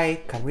 Why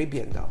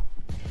Caribbean though?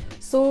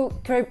 So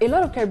a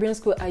lot of Caribbean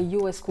schools are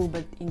US school,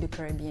 but in the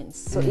Caribbean.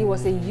 So it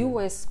was a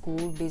US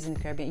school based in the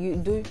Caribbean. You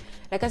do,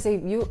 like I say,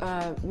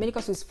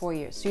 medical school is 4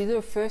 years. So you do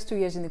the first 2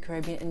 years in the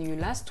Caribbean and your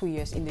last 2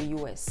 years in the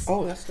US.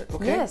 Oh, that's it.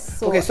 Okay. Yes.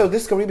 So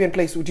this Caribbean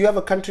place, do you have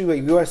a country where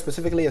you are,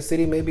 specifically a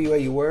city maybe where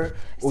you were,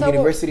 or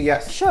university?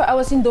 Yes. Sure. I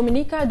was in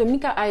Dominica.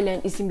 Dominica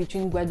Island is in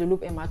between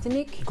Guadeloupe and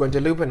Martinique.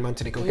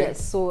 Okay. Yes.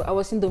 So I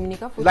was in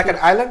Dominica for an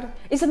island?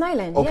 It's an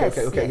island.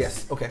 Okay.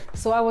 Yes. Okay.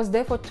 So I was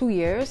there for 2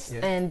 years,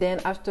 and then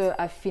after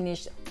I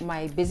finished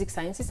my basic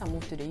sciences, I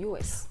moved to the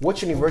US.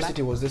 What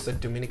university was this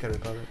at Dominican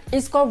Republic?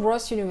 It's called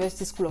Ross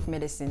University School of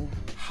Medicine.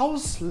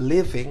 How's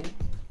living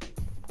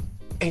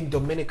in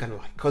Dominican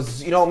like?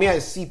 Because me, I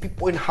see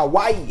people in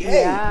Hawaii,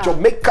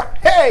 Jamaica,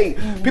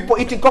 people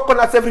eating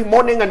coconuts every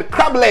morning and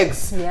crab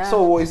legs.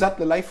 So is that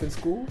the life in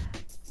school?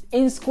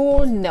 In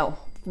school, no.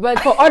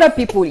 But for other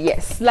people,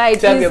 yes. Like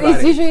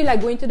it's usually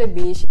like going to the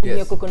beach, eating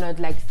your coconut,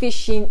 like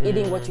fishing,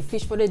 eating what you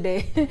fish for the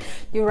day.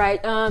 You're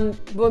right.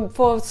 But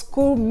for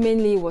school,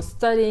 mainly was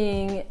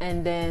studying,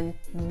 and then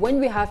when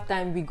we have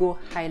time, we go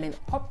highland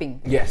hopping.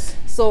 Yes.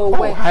 So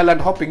highland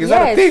hopping, is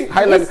that a thing?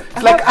 Highland.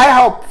 It's like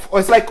IHOP, or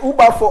it's like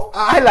Uber for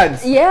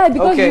islands. Yeah,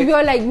 because we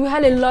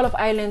had a lot of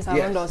islands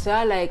around us. We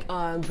had like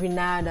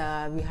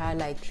Grenada, we had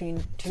like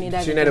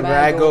Trinidad and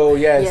Tobago,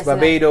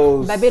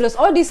 Barbados,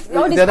 all these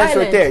islands. That's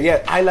right there.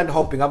 Yeah, island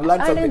hopping. I've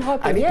learned something.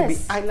 I need to be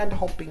island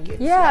hopping. Yes.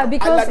 Yeah,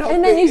 because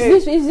and then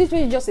it's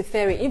literally just a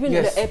ferry. Even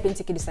the airplane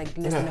ticket is like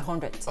less than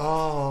 100.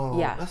 Oh,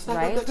 yeah, that's not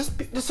right.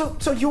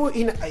 So you were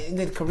in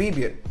the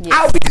Caribbean. Yes.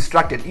 I'll be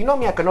distracted. You know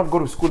me, I cannot go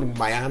to school in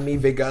Miami,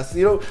 Vegas.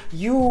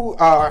 You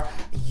are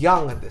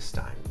young at this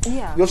time.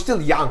 Yeah, you're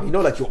still young.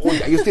 Like you're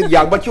older. You're still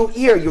young, but you're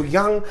here. You're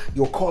young.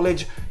 You're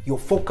college. You're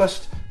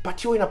focused.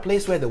 But you're in a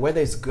place where the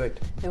weather is good.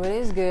 The weather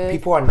is good.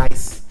 People are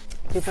nice.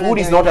 Food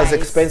is not as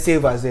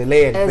expensive as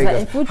LA and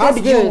Vegas. How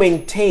did you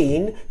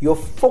maintain your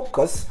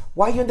focus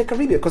while you're in the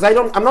Caribbean? Because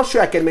I'm not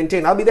sure I can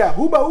maintain. I'll be there.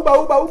 Uber. How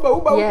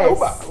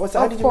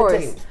did you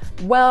maintain?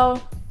 Well,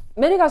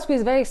 medical school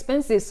is very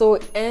expensive. So,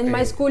 and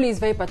my school is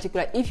very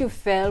particular. If you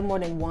fail more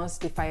than once,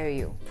 they fire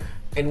you.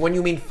 And when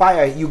you mean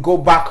fire, you go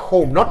back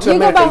home, not to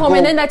America. You go back home,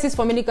 and then that is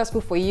for medical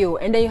school for you.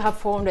 And then you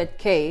have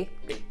 400K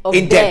of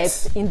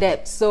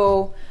debt.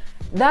 So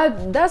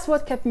that's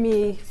what kept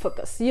me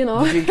focused, You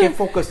get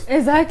focused.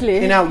 Exactly.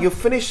 And now you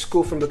finished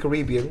school from the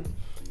Caribbean,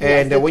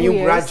 and when you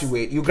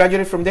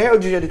graduated from there, or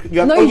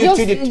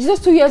it's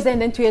just 2 years there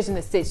and then 2 years in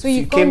the States. So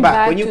you came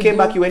back. When you came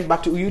back, you went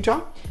back to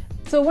Utah?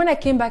 So when I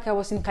came back, I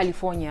was in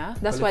California.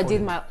 That's why I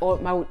did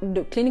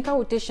the clinical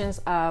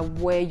rotations are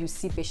where you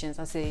see patients.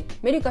 As a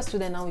medical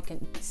student now, you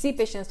can see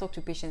patients, talk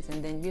to patients,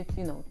 and then you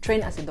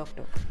train as a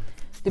doctor.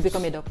 to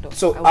become a doctor.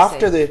 So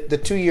after the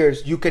 2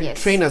 years, you can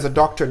train as a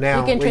doctor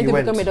now. You can train to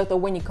become a doctor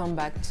when you come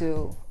back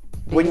to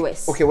the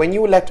US. Okay, when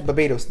you left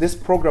Barbados, this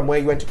program where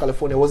you went to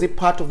California, was it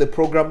part of the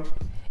program?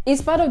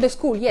 It's part of the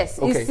school, yes.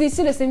 Okay. It's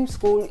still the same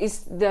school.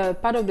 It's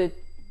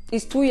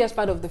 2 years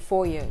part of the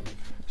 4 year.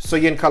 So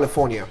you're in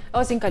California. I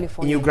was in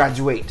California. And you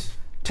graduate.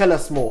 Tell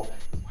us more.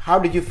 How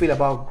did you feel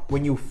about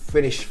when you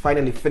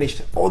finally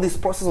finished all this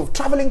process of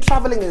traveling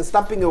and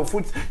stamping your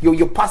foot,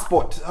 your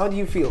passport? How do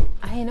you feel?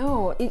 I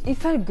know. It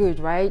felt good,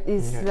 right?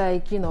 It's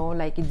like,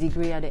 like a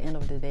degree at the end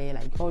of the day,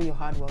 like all your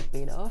hard work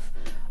paid off.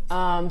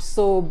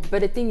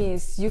 But the thing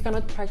is, you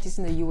cannot practice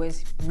in the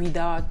US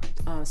without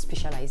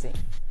specializing.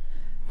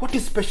 What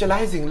is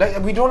specializing? Like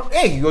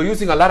you're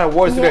using a lot of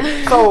words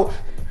today. So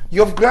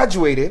you've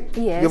graduated.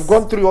 Yes. You've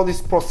gone through all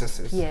these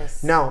processes.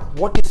 Yes. Now,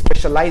 what is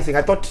specializing?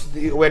 I thought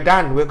we're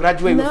done. We're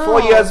graduating. No.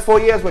 4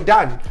 years, we're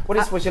done. What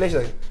is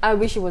specializing? I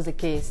wish it was the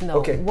case. No.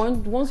 Okay.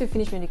 Once you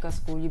finish medical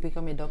school, you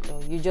become a doctor.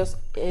 You're just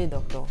a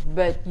doctor,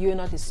 but you're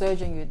not a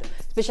surgeon.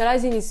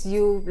 Specializing is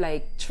you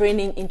like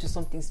training into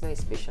something very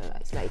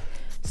specialized, like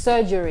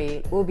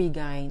surgery,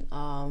 OB-GYN,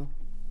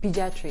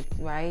 pediatric,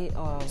 right?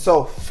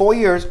 So 4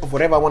 years of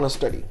whatever I want to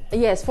study.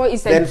 Yes,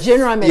 it's like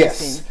general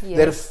medicine. Yes.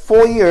 Then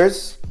 4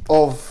 years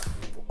of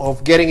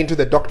getting into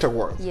the doctor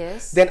world.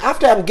 Yes. Then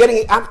after I'm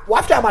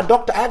a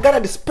doctor, I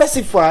gotta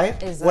specify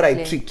what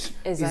I treat.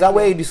 Exactly. Is that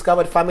where you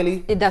discovered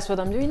family? That's what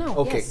I'm doing now.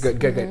 Okay, yes.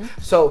 Good.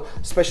 So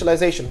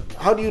specialization.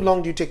 How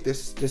long do you take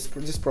this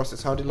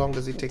process? How long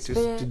does it take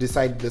to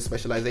decide the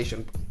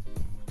specialization?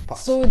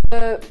 So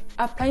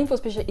applying for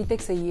special, it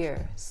takes a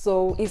year.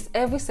 So it's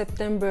every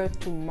September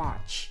to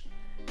March.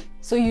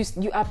 So you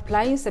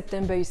apply in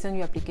September, you send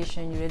your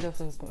application, your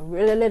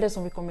letters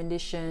of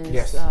recommendations,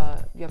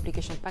 your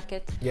application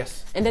packet.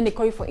 Yes. And then they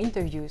call you for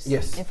interviews.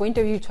 Yes. And for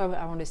interview, you travel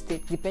around the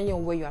state. Depending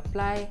on where you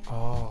apply,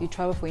 you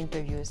travel for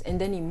interviews. And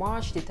then in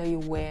March, they tell you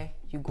where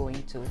you're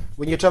going to.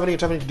 When you're traveling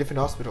to different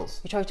hospitals?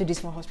 You travel to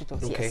different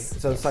hospitals, okay. Yes.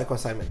 So it's like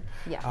assignment.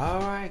 Yeah.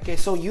 All right. Okay.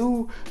 So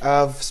you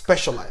have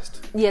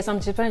specialized. Yes, I'm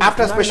specialized.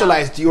 After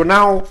specialized, you're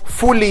now a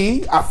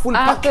full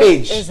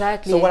package.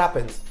 Exactly. So what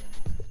happens?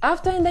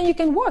 After, and then you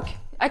can work.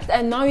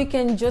 And now you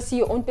can just see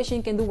your own patient,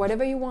 you can do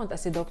whatever you want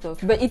as a doctor.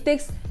 But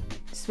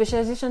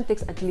specialization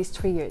takes at least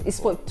 3 years. It's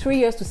for 3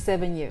 years to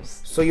 7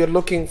 years. So you're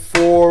looking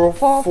for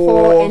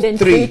four, and then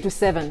 3 to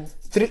 7.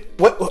 3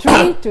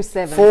 to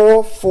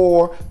 7.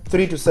 4,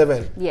 3 to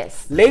 7.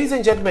 Yes. Ladies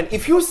and gentlemen,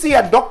 if you see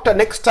a doctor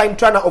next time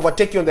trying to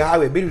overtake you on the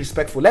highway, be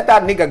respectful. Let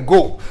that nigga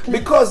go.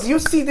 Because you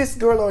see this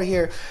girl over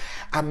here,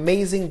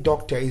 amazing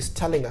doctor, is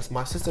telling us,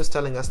 my sister's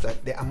telling us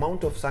that the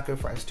amount of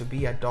sacrifice to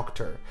be a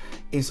doctor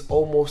is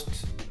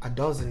almost a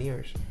dozen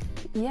years.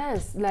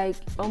 Yes, like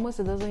almost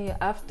a dozen years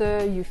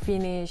after you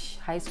finish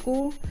high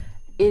school.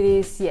 It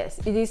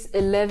is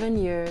 11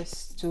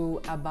 years to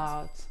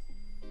about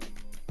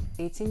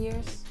 18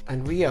 years.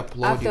 And we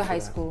applaud after you for high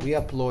that. School. We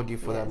applaud you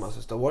for that, my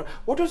sister. What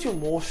was your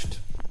most...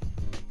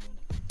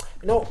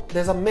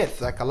 there's a myth,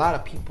 like a lot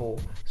of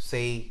people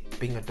say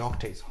being a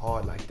doctor is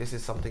hard, like this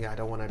is something I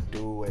don't want to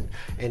do,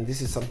 and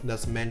this is something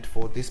that's meant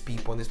for this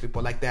people and this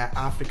people. Like there are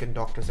African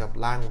doctors, there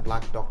are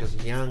black doctors,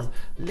 young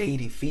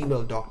lady,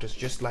 female doctors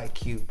just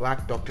like you,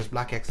 black doctors,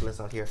 black excellence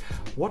out here.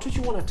 What would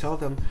you want to tell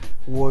them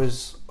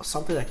was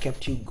something that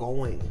kept you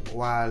going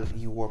while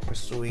you were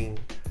pursuing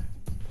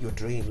your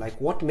dream? Like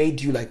what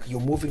made you, like, you're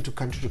moving to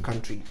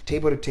country,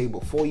 table to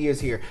table, 4 years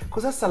here,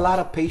 because that's a lot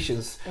of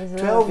patience.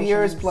 12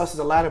 years plus is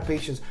a lot of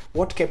patience.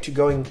 What kept you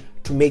going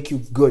to make you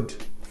good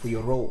for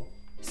your role?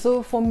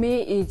 So for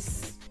me,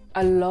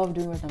 I love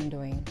doing what I'm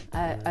doing.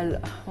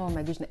 Oh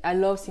my goodness, I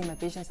love seeing my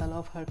patients. I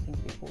love helping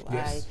people.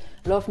 Yes.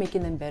 I love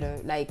making them better.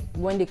 Like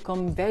when they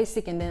come very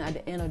sick, and then at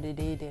the end of the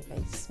day,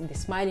 they're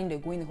smiling, they're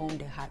going home,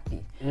 they're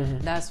happy.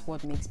 That's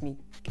what makes me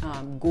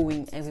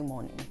going every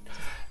morning.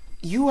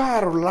 You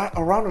are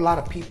around a lot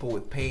of people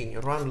with pain.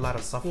 You're around a lot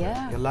of suffering.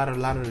 Yeah. A lot of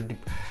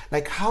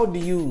like, how do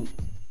you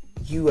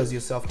as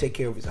yourself take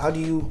care of yourself? How do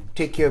you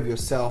take care of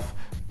yourself?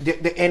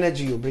 The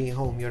energy you're bringing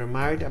home. You're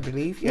married, I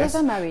believe. Yes,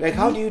 I'm married. Like,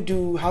 how do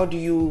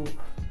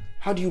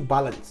you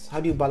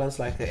balance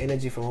like the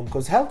energy from home?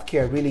 Because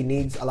healthcare really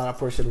needs a lot of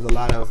persons, a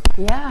lot of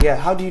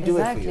how do you do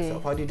it for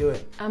yourself? How do you do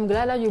it? I'm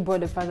glad that you brought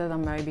the fact that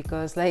I'm married,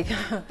 because like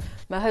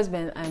my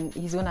husband,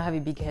 he's gonna have a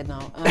big head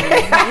now.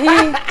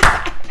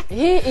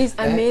 He is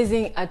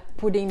amazing at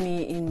putting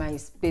me in my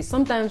space.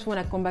 Sometimes when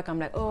I come back, I'm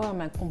like, I'm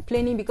like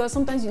complaining, because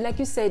sometimes, like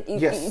you said,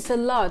 it's a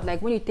lot.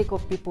 Like when you take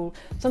off people,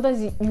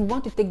 sometimes you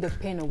want to take the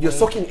pain away. You're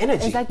sucking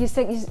energy. It's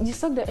like you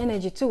suck the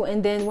energy too.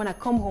 And then when I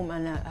come home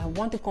and I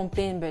want to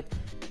complain, but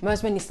my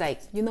husband is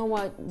like, you know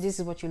what, this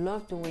is what you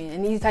love doing,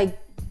 and he's like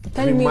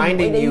telling me,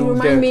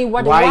 remind me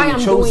why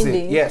I'm doing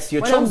this. Yes,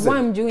 you're chosen. Why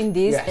I'm doing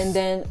this, yes. And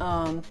then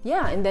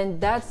and then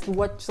that's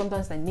what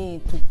sometimes I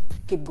need to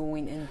keep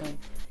going. And then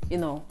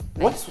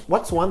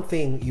what's one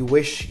thing you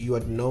wish you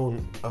had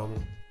known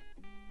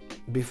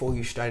before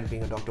you started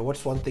being a doctor?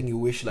 What's one thing you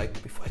wish,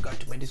 like, before I got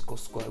to medical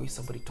school, I wish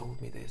somebody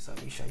told me this, I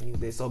wish I knew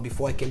this, or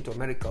before I came to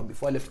America, or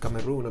before I left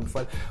Cameroon, or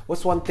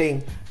what's one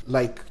thing,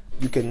 like,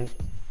 you can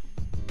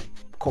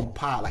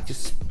compile, like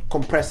just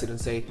compress it and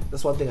say,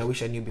 that's one thing I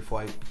wish I knew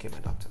before I became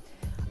a doctor?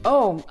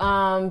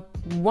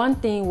 One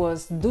thing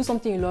was do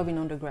something you love in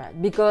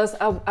undergrad, because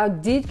I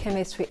did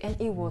chemistry and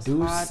it was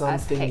do hard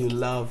something as you heck.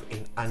 love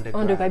in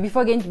undergrad.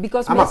 Before getting,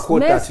 because I'm gonna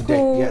quote that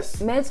today.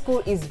 Yes, med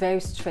school is very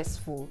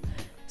stressful.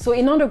 So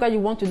in undergrad, you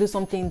want to do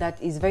something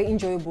that is very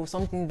enjoyable,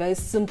 something very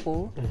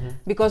simple,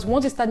 because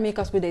once you start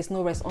medical school, there's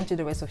no rest until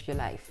the rest of your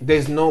life.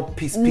 There's no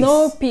peace.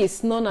 No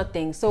peace, no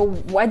nothing. So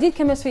I did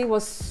chemistry. It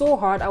was so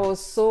hard. I was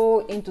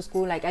so into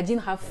school, like I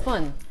didn't have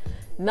fun.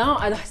 Now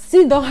I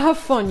still don't have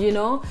fun, you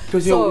know.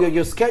 Because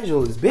your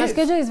schedule is busy. My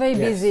schedule is very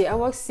busy. I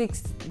work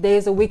 6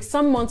 days a week.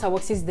 Some months I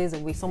work 6 days a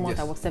week. Some months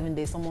I work 7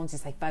 days. Some months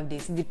it's like 5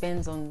 days. It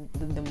depends on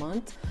the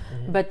month.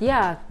 But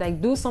yeah,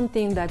 like do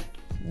something that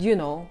you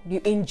know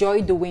you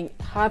enjoy doing.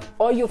 Have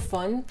all your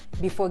fun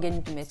before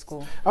getting to med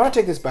school. I want to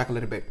take this back a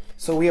little bit.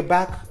 So we are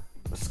back,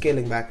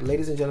 scaling back,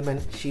 ladies and gentlemen.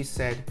 She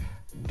said,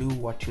 "Do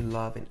what you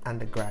love in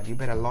undergrad." You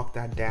better lock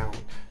that down.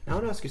 Now I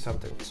want to ask you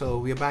something. So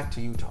we are back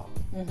to Utah.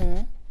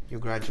 You're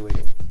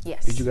graduating.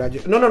 Yes. Did you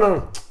graduate?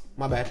 No.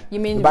 My bad.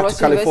 You mean We're back Ross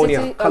to California?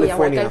 University?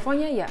 California.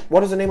 California, yeah.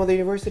 What is the name of the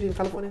university in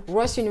California?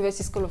 Ross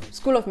University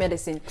School of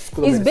Medicine. It's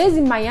Medicine. Based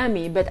in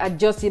Miami, but I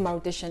just did my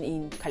rotation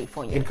in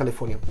California. In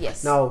California.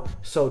 Yes. Now,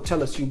 so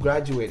tell us, you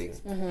graduating.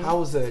 How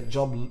was the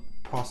job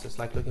process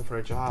like? Looking for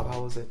a job?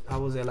 How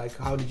was it? Like?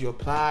 How did you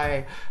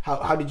apply?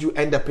 How did you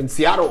end up in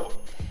Seattle?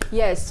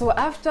 Yes. So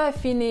after I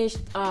finished,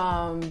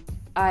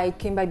 I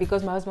came back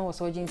because my husband was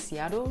already in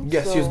Seattle.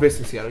 Yes, so, he was based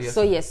in Seattle.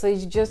 Yes. So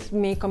it's just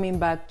me coming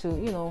back to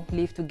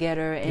live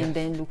together and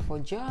then look for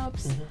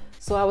jobs.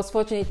 So I was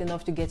fortunate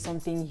enough to get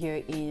something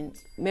here in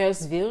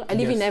Marysville. I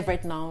live in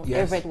Everett now,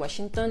 Everett,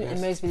 Washington,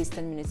 and Marysville is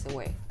 10 minutes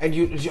away. And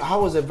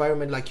how was the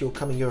environment like? You're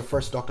a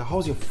first doctor. How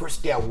was your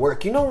first day at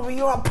work? You know,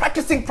 you are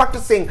practicing.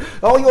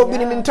 Oh, you've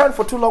been an intern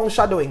for too long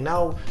shadowing.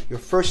 Now, your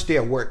first day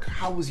at work.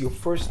 How was your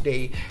first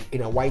day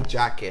in a white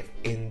jacket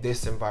in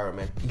this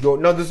environment?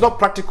 There's no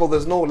practical.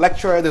 There's no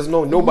lecturer. There's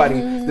nobody.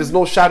 There's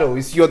no shadow.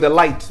 You're the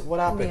light. What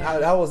happened?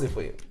 Yeah. How was it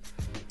for you?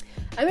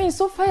 I mean,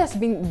 so far it's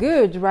been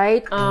good,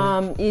 right?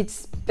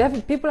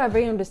 People are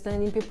very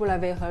understanding. People are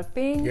very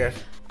helping. Yes.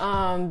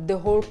 The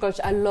whole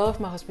culture. I love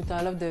my hospital.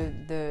 I love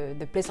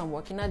the place I'm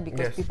working at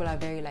because people are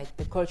very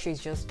the culture is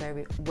just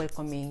very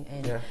welcoming.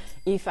 And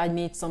if I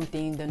need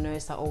something, the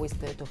nurses are always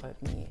there to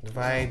help me. The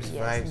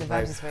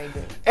vibes is very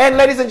good. And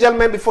ladies and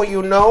gentlemen, before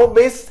you know,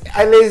 Miss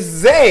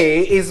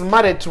Elisee is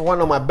married to one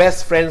of my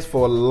best friends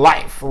for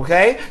life.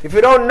 Okay, if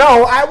you don't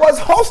know, I was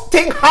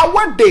hosting her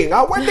wedding.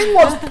 Her wedding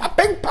was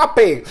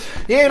popping.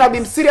 Yeah, and I've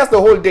been serious the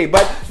whole day.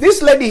 But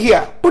this lady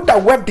here put a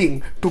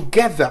wedding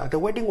together. The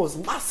wedding was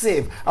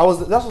massive.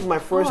 That was my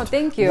first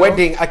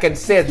wedding, I can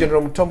say, as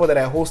General Mutombo, that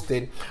I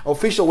hosted,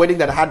 official wedding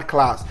that I had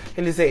class.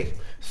 And they say,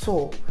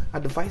 so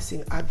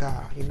advising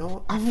other,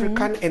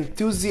 African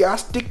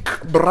enthusiastic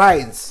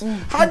brides.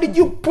 How did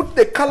you put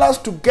the colors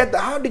together?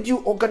 How did you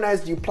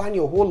organize? You plan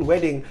your whole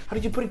wedding? How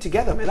did you put it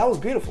together, man? That was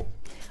beautiful.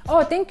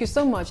 Oh, thank you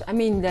so much. I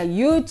mean, the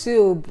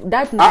YouTube,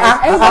 that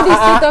night, everybody's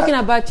still talking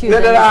about you.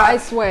 I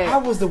swear. How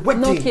was the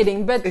wedding? No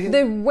kidding. But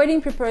the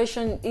wedding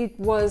preparation, it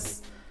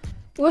was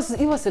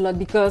a lot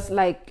because,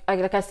 like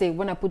I say,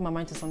 when I put my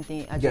mind to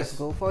something, I just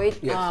go for it.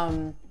 Yes.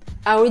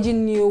 I already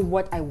knew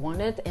what I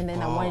wanted, and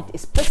then I wanted a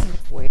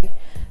specific way.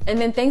 And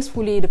then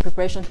thankfully the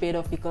preparation paid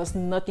off because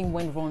nothing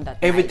went wrong that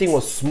Everything night.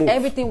 was smooth.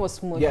 Everything was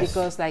smooth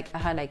because I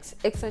had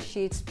Excel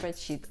sheets,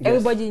 spreadsheet.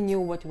 Everybody knew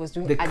what he was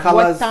doing at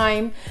what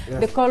time.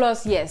 The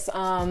colors,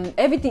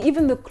 everything,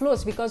 even the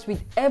clothes, because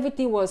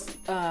everything was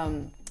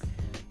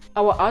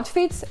our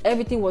outfits.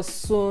 Everything was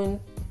sewn,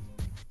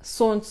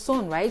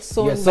 right?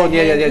 Sewn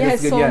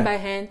by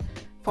hand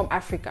from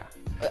Africa.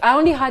 I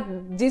only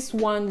had this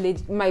one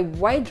lady. My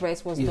white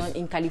dress was done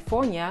in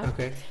California.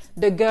 Okay.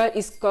 The girl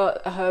is called,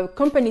 her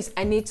company's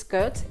Anit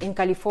Skirt in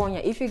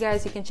California. If you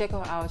guys, you can check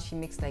her out. She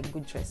makes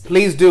good dresses.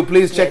 Please do.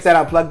 Please check that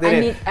out. Plug that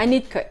in.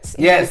 Anit Skirts.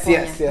 Yes.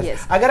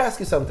 I gotta ask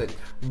you something.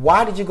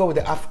 Why did you go with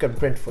the African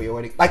print for your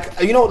wedding? Like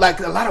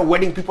a lot of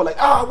wedding people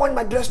I want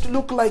my dress to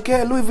look like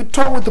Louis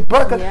Vuitton with the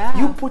burqa. Yeah.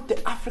 You put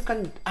the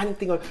African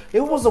anything on.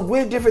 It was a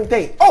way different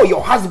thing. Oh,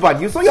 your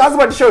husband. You saw your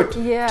husband's shirt.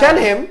 Yeah. Tell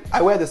him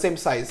I wear the same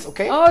size.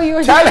 Okay. Oh,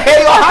 you. Tell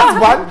him your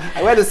husband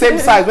I wear the same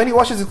size. When he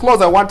washes his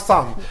clothes, I want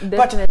some.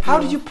 Definitely. But how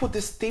did you put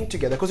this theme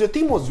together? Because your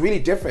theme was really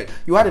different.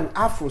 You had an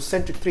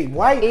Afrocentric theme.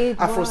 Why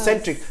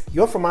Afrocentric?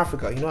 You're from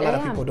Africa. A lot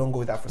of people don't go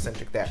with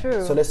Afrocentric there.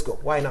 True. So let's go.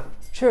 Why not?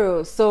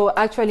 True. So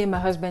actually my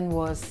husband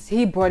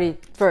he brought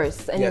it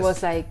first, and he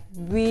was like,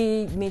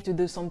 we need to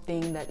do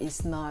something that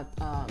is not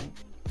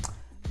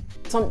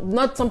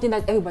not something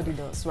that everybody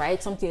does,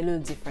 right? Something a little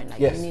different. Like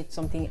you need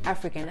something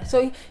African.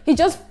 So he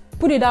just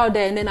put it out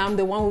there, and then I'm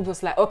the one who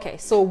was like, okay,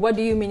 so what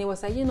do you mean? It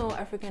was like,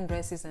 African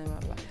dresses and blah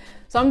blah.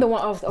 So I'm the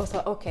one I was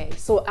like, okay.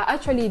 So I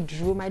actually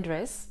drew my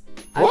dress.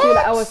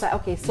 I was like,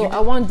 okay, so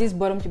I want this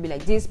bottom to be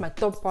like this, my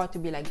top part to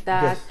be like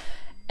that. Yes.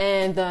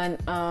 And then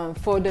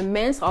for the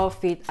men's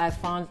outfit, I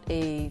found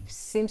a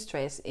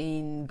seamstress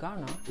in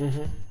Ghana.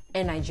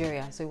 and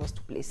Nigeria, so it was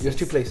 2 places. There's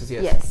 2 places,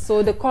 yes. Yes.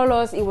 So the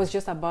colors, it was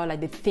just about like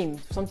the theme,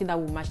 something that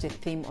would match the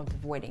theme of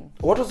the wedding.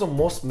 What was the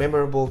most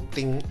memorable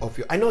thing of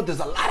your? I know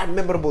there's a lot of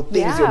memorable things.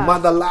 Yeah. Your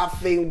mother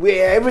laughing,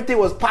 where everything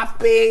was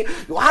popping.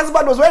 Your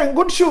husband was wearing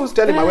good shoes.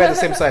 Tell him I wear the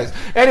same size.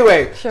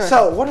 Anyway, Sure.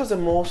 So what was the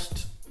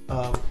most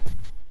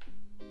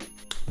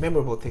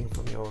memorable thing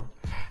from your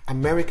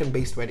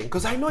American-based wedding?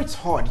 Because I know it's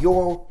hard.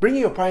 You're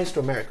bringing your parents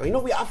to America. You know,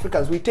 we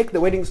Africans, we take the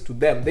weddings to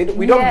them.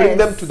 We don't bring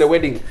them to the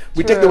wedding.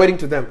 We take the wedding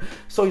to them.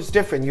 So it's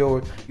different.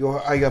 You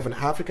have an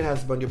African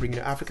husband. You're bringing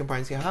your African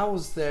parents here.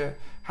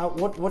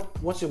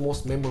 What's your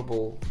most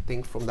memorable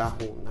thing from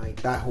that whole night,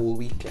 that whole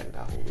weekend,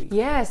 that whole week?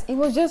 Yes, it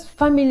was just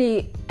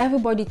family,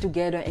 everybody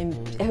together, and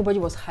everybody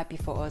was happy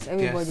for us.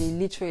 Everybody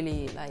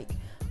literally like.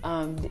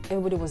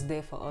 Everybody was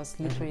there for us,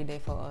 literally there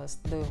for us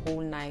the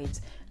whole night.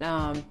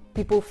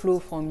 People flew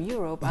from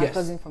Europe, our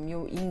cousin from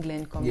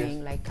England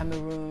coming, like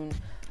Cameroon,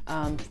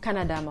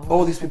 Canada.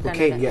 All these people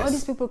came, yes. All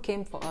these people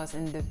came for us,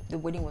 and the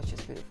wedding was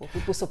just beautiful.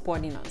 People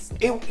supporting us.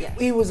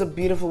 It was a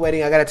beautiful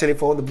wedding. I gotta tell you,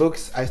 for all the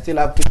books, I still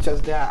have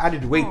pictures there. I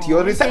didn't wait.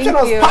 Your reception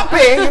was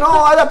popping. You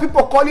know, other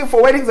people call you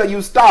for weddings and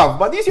you starve,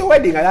 but this is your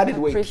wedding, and I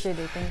didn't wait. Appreciate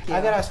it. Thank you.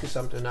 I gotta ask you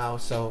something now.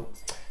 So,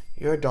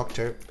 you're a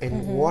doctor,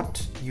 and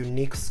what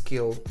unique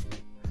skill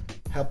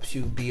helps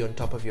you be on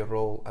top of your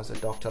role as a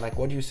doctor? Like,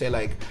 what do you say?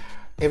 Like,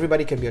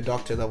 everybody can be a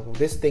doctor.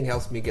 This thing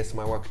helps me get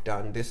my work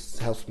done. This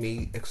helps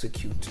me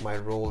execute my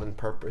role and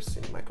purpose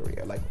in my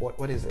career. Like,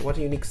 what is it? What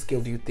unique skill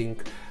do you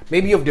think?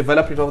 Maybe you've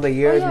developed it over the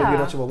years. Maybe you're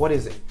not sure. But what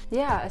is it?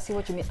 Yeah, I see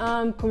what you mean.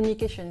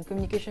 Communication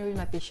with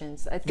my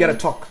patients. I think You gotta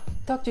talk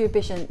to your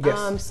patient.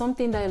 Yes.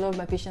 Something that I love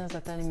my patients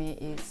are telling me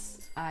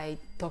is I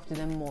talk to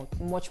them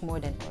much more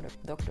than other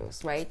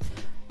doctors, right?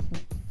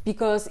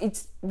 Because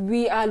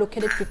we are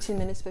located 15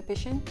 minutes per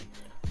patient.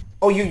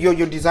 Oh,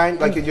 your design,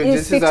 like it's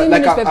this is 15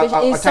 like minutes per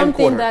patient. a It's time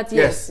something quarter. that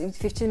it's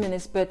 15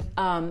 minutes. But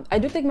I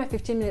do take my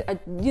 15 minutes.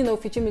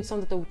 15 minutes. Some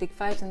doctor will take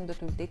 5, some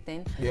doctor will take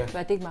 10. Yeah. But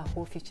I take my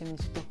whole 15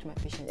 minutes to talk to my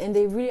patient, and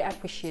they really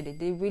appreciate it.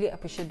 They really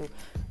appreciate it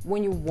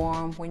when you're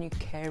warm, when you're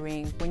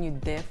caring, when you're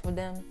there for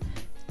them.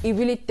 It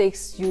really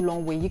takes you a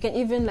long way. You can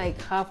even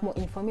like have more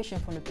information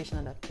from the patient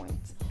at that point.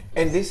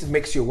 And this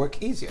makes your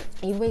work easier.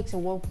 It makes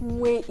your work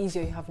way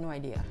easier. You have no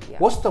idea. Yeah.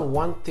 What's the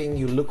one thing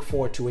you look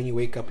forward to when you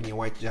wake up in your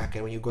white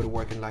jacket, when you go to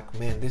work and like,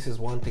 man, this is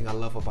one thing I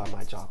love about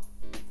my job?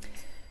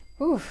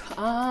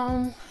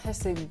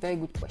 That's a very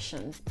good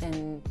question.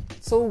 And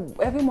so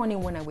every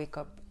morning when I wake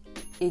up,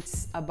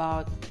 it's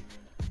about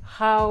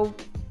how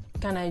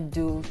can I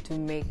do to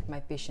make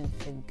my patient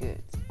feel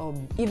good, or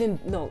even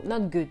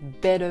not good,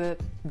 better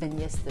than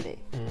yesterday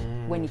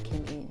when he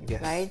came in,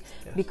 right?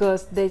 Yes.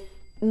 Because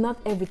not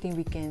everything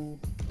we can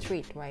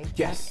treat, right?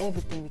 Yes. Not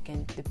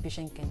everything the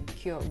patient can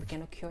cure. We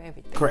cannot cure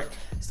everything. Correct.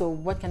 So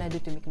what can I do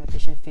to make my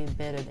patient feel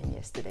better than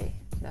yesterday?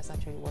 That's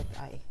actually what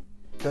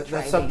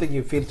that's something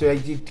you feel.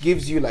 It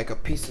gives you like a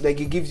peace, like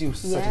it gives you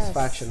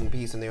satisfaction and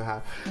peace in your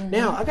heart.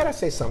 Now I gotta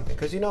say something,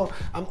 because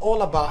I'm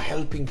all about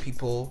helping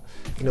people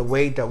in a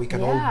way that we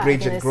can all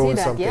bridge and grow in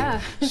something. Yeah.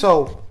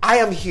 So I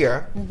am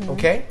here,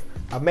 okay?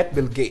 I met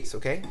Bill Gates,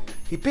 okay?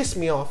 He pissed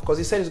me off because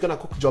he said he's gonna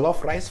cook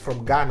jollof rice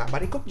from Ghana,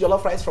 but he cooked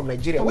jollof rice from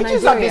Nigeria, which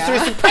is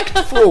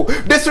disrespectful.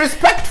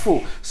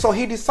 Disrespectful. So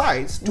he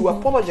decides to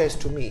apologize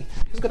to me.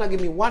 He's gonna give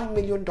me $1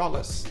 million.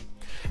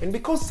 And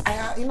because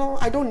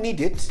I don't need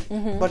it,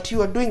 but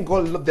you are doing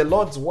the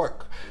Lord's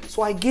work,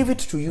 so I give it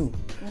to you,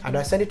 and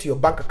I send it to your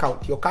bank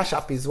account. Your cash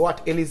app is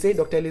what? Elisee,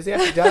 Dr.Elisee.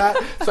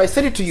 So I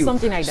send it to you.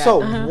 Something like that.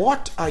 So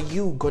what are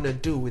you gonna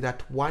do with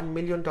that $1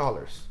 million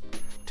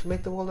to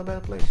make the world a better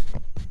place?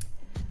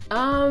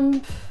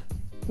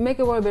 Make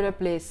the world a better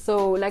place.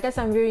 So, like I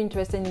said, I'm very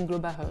interested in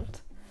global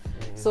health.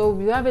 So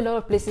we have a lot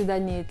of places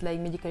that need like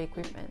medical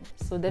equipment.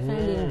 So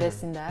definitely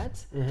invest in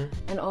that,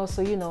 and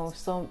also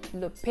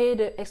pay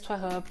the extra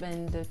help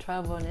and the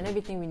travel and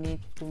everything we need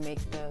to make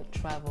the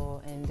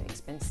travel and the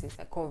expenses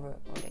cover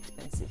all the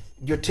expenses.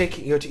 You're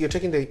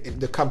taking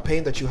the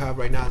campaign that you have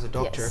right now as a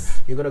doctor.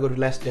 You're gonna go to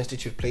less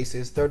destitute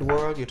places, third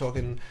world. You're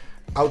talking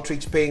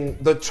outreach, paying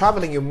the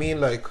traveling. You mean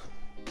like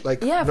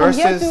nurses? From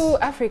here to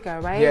Africa,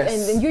 right?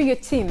 Yes. And your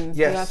team,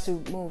 you have to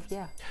move.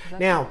 Yeah.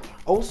 Exactly. Now,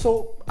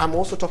 I'm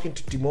also talking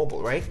to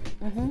T-Mobile, right?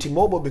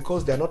 T-Mobile,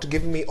 because they're not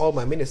giving me all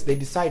my minutes, they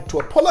decide to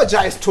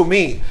apologize to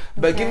me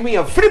by giving me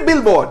a free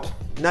billboard.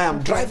 Now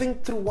I'm driving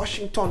through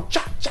Washington.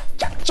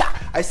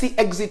 I see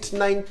exit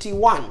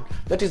 91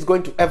 that is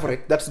going to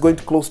Everett. That's going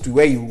to close to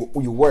where you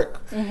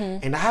work,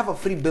 and I have a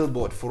free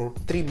billboard for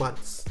 3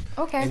 months.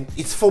 Okay. And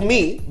it's for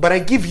me, but I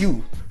give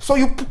you. So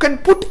you can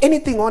put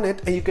anything on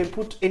it, and you can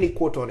put any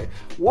quote on it.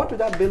 What do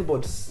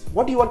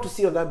you want to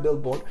see on that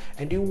billboard?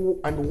 And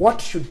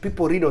what should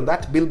people read on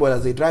that billboard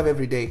as they drive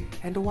every day?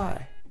 And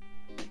why?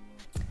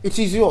 It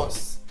is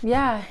yours.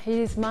 Yeah, it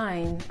is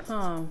mine.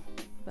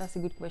 That's a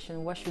good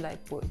question. What should I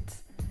put?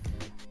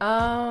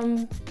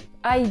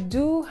 I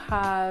do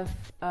have,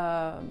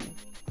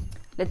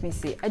 let me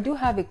see. I do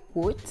have a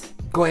quote.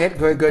 Go ahead.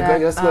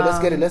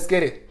 Let's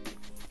get it.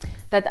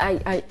 that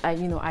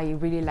I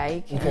really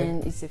like,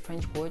 and it's a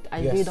French quote.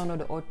 I really don't know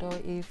the author,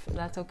 if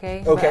that's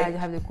okay. But I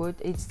have the quote.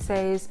 It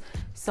says,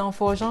 "C'est en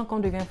forgeant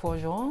qu'on devient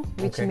forgeron,"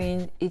 which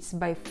means it's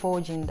by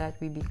forging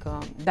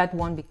that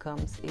one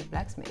becomes a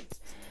blacksmith.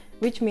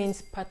 Which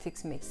means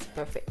practice makes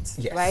perfect,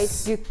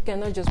 right? You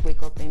cannot just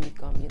wake up and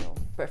become,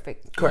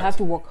 perfect. Correct. You have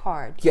to work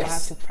hard. You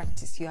have to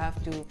practice. You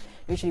have to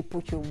usually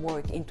put your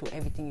work into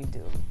everything you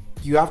do.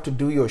 You have to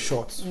do your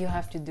shorts. You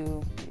have to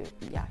do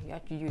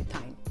your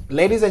time.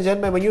 Ladies and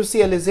gentlemen, when you see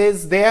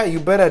Elisee's there, you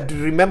better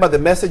remember the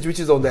message which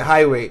is on the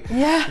highway.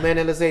 Yeah. Man,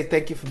 Elisee,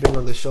 thank you for being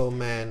on the show,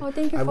 man. Oh,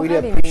 thank you for having me.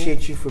 I really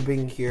appreciate you for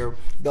being here.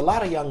 There are a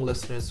lot of young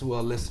listeners who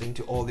are listening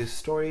to all these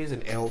stories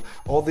and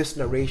all these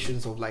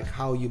narrations of like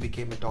how you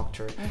became a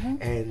doctor.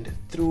 And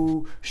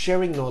through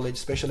sharing knowledge,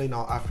 especially in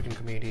our African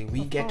community,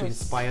 we get to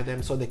inspire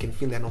them so they can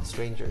feel they're not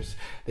strangers.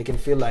 They can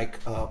feel like,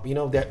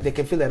 they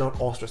can feel they're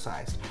not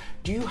ostracized.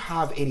 Do you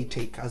have any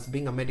take as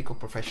being a medical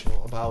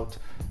professional about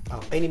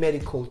any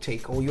medical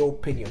take or your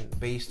opinion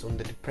based on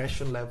the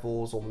depression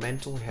levels or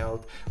mental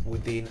health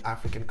within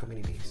African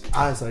communities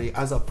as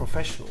a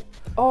professional?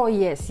 Oh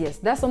yes,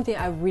 that's something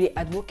I really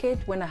advocate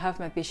when I have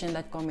my patient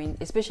that come in,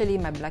 especially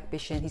my Black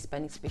patient,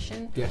 Hispanic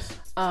patient. Yes.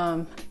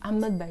 I'm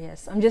not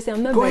biased. I'm just saying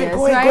I'm not biased.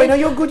 Go ahead. No,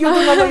 you're good. You're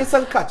doing not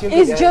yourself cut.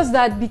 It's just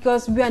that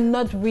because we are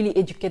not really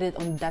educated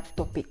on that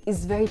topic.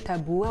 It's very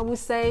taboo, I would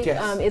say.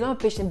 Yes. A lot of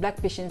patients,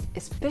 Black patients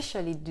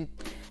especially,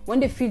 when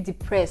they feel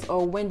depressed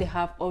or when they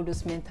have all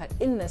those mental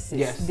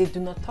illnesses, they do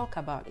not talk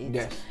about it.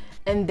 Yes.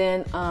 And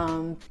then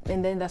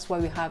that's why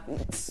we have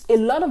a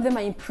lot of them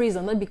are in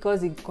prison, not because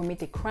they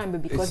commit a crime,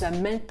 but because they're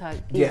mental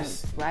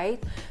illness,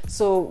 right?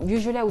 So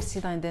usually I will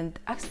sit down and then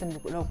ask them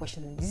a lot of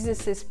questions.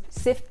 This is a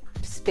safe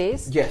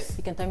space. Yes.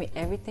 You can tell me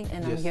everything,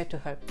 and I'm here to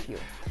help you.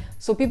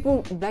 So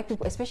Black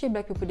people, especially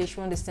Black people, they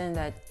should understand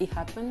that it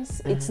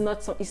happens. It's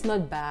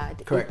not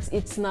bad. Correct.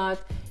 It's not.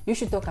 You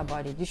should talk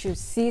about it. You should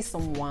see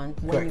someone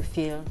when you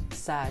feel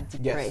sad,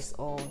 depressed,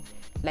 or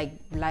like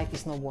life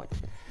is not worth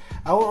it.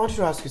 I want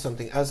to ask you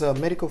something. As a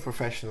medical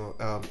professional,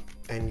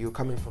 and you're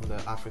coming from the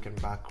African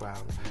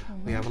background,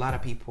 we have a lot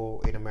of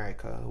people in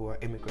America who are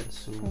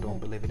immigrants who don't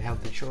believe in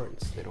health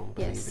insurance. They don't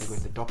believe in going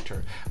to the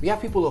doctor. We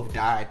have people who have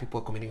died, people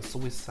are committing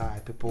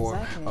suicide, people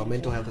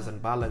mental health is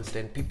unbalanced,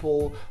 and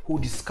people who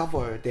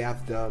discover they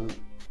have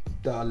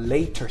the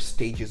later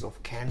stages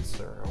of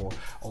cancer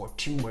or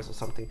tumors or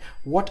something.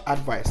 What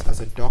advice as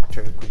a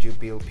doctor could you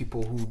give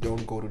people who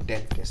don't go to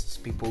dentists,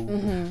 people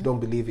who don't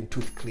believe in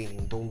tooth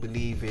cleaning, don't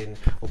believe in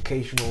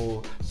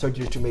occasional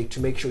surgery to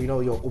make sure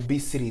your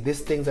obesity,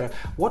 these things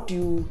what do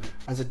you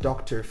as a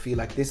doctor feel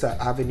like these are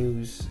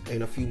avenues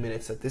in a few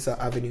minutes that these are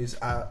avenues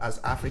as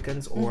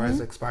Africans or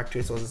as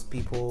expatriates or as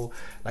people,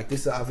 like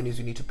these are avenues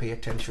you need to pay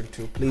attention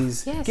to?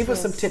 Please give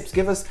us some tips,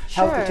 give us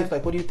healthy tips,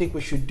 like what do you think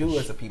we should do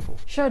as a people?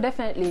 Sure,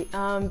 definitely.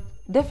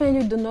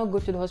 Definitely do not go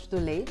to the hospital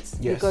late,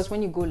 because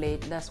when you go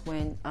late, that's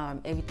when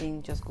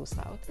everything just goes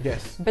south.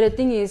 Yes. But the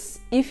thing is,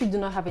 if you do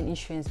not have an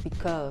insurance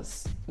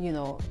because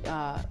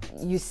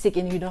you're sick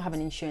and you don't have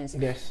an insurance,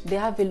 we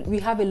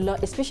have a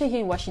lot, especially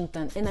here in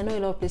Washington, and I know a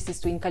lot of places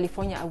too. In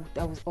California, I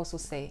would also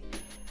say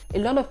a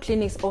lot of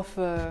clinics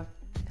offer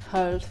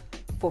health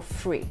for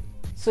free.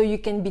 So you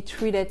can be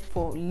treated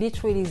for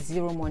literally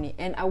zero money.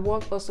 And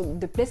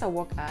the place I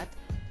work at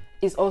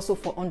is also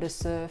for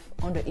underserved,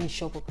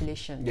 underinsured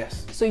population.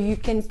 Yes. So you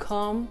can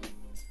come,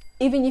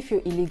 even if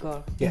you're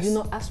illegal, you do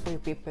not ask for your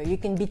paper, you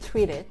can be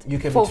treated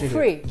for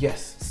free.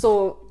 Yes.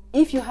 So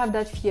if you have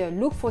that fear,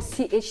 look for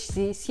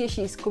CHC.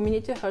 CHC is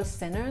Community Health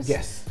Centers.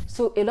 Yes.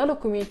 So a lot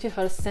of community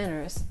health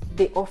centers,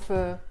 they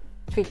offer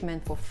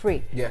treatment for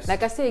free. Yes.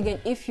 Like I say again,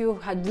 if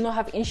you do not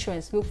have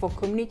insurance, look for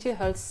community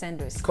health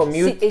centers.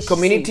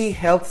 Community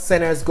health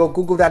centers. Go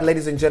Google that,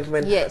 ladies and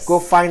gentlemen. Yes. Go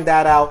find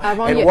that out.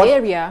 Around your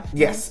area.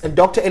 Yes. And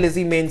Dr.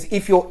 Elisee means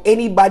if you're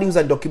anybody who's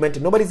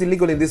undocumented, nobody's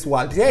illegal in this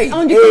world. Hey.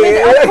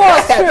 Undocumented, of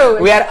course,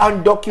 true. We are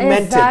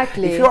undocumented.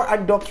 Exactly. If you're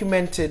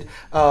undocumented,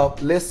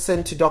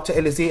 listen to Dr.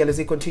 Elisee.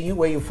 Elisee, continue.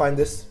 Where you find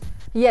this?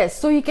 Yes,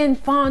 so you can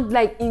find,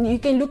 you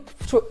can look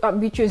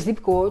with your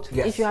zip code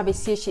if you have a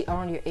CHC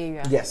around your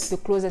area. Yes. The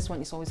closest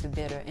one is always the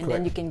better. And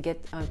then you can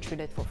get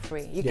treated for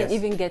free. You can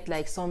even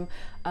get some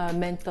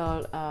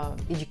mental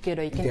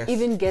educator. You can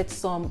even get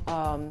some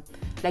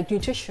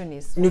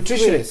nutritionists.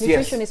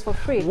 Nutritionists for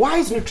free. Why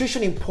is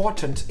nutrition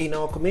important in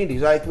our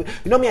communities? Like,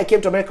 me, I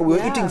came to America, we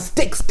were eating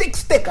steak.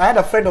 I had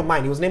a friend of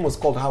mine, his name was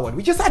called Howard.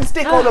 We just had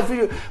steak all of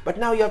you. But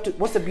now you have to,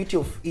 what's the beauty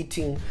of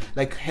eating,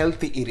 like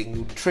healthy eating,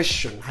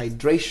 nutrition,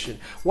 hydration?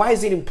 Why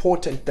is it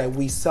important that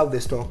we sell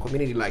this to our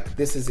community? Like,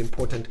 this is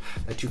important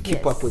that you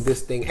keep up with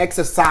this thing.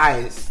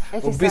 Exercise,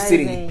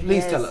 obesity.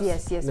 Please tell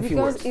us. Yes.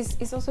 Because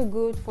it's also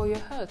good for your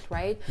health,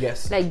 right?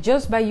 Yes. Like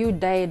just by you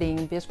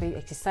dieting, just by you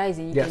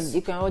exercising,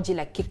 you can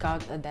already kick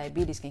out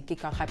diabetes, can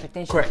kick out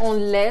hypertension,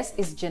 unless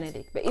it's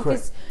genetic. But if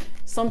it's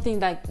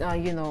something like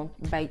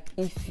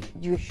if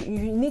you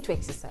need to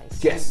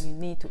exercise, yes, you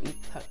need to eat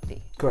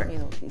healthy. Correct.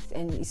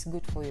 And it's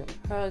good for your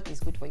health,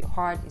 it's good for your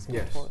heart, it's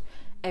good for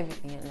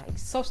everything.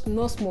 And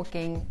no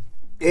smoking,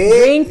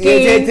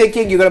 drinking.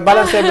 Taking, you gotta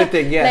balance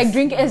everything. Yes. Like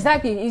drink,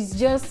 exactly. It's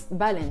just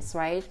balance,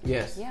 right?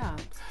 Yes. Yeah.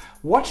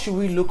 What should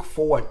we look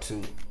forward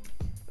to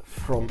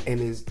from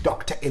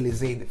Dr.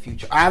 Elisee in the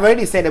future? I've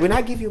already said that when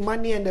I give you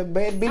money and the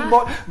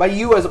billboard, but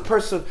you as a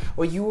person,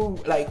 or you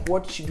like,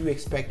 what should you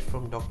expect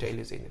from Dr.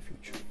 Elisee in the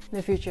future? In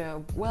the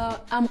future,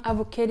 well, I'm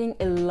advocating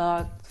a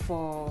lot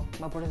for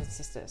my brothers and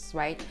sisters,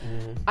 right?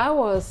 I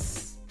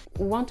was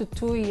 1 to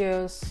 2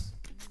 years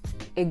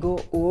ago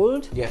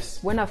old. Yes.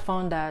 When I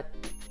found that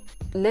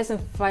less than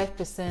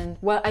 5%,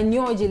 well, I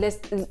knew already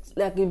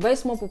like a very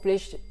small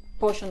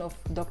portion of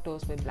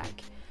doctors were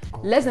black.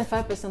 Less than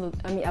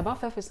 5%,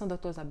 about 5%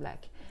 doctors are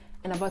black.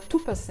 And about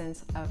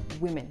 2% are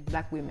women,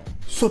 black women.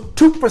 So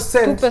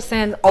 2%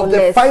 of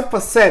the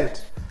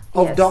 5%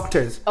 of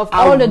doctors. Of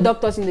all the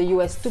doctors in the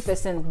US,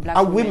 2% black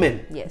are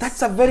women. Yes.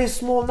 That's a very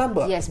small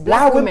number. Yes,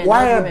 black women.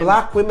 Why are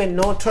black women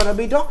not trying to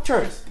be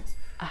doctors?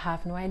 I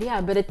have no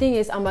idea. But the thing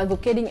is, I'm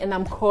advocating and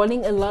I'm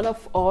calling a lot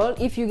of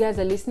if you guys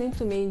are listening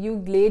to me,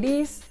 you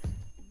ladies,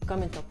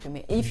 come and talk to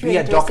me. If you're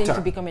interested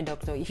to become a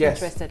doctor, if you're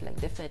interested,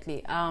 like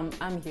definitely,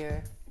 I'm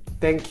here.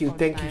 Thank you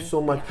so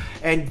much.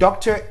 Yeah. And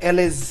Dr.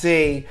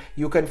 Elisee,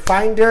 you can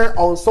find her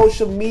on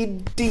social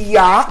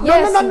media.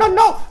 Yes.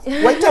 No.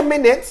 Wait a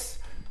minute.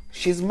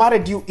 She's mad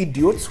at you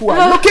idiots who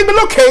are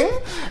looking.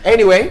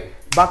 Anyway,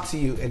 back to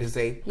you,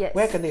 Elisee. Yes.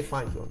 Where can they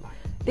find you online?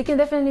 They can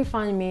definitely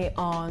find me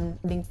on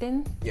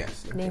LinkedIn.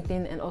 Yes.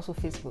 LinkedIn and also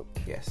Facebook.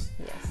 Yes.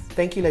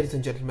 Thank you, ladies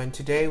and gentlemen.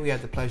 Today we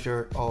had the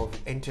pleasure of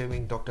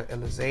interviewing Dr.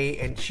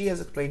 Elisee, and she has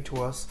explained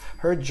to us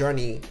her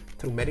journey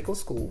through medical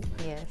school.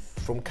 Yes.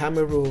 From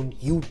Cameroon,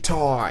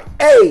 Utah.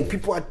 Hey,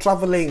 people are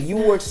traveling.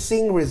 You are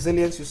seeing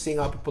resilience. You're seeing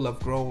how people have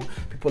grown,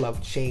 people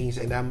have changed,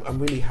 and I'm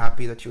really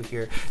happy that you're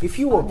here. If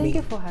you were me, thank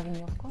you for having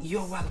me. Of course.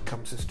 You're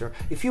welcome, sister.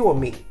 If you were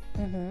me,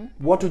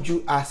 what would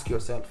you ask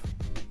yourself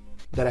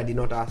that I did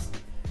not ask?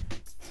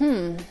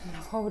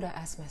 What would I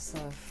ask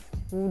myself?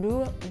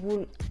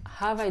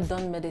 Have I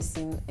done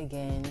medicine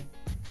again?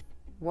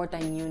 What I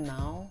knew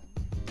now?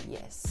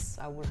 Yes,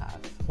 I would have.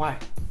 Why?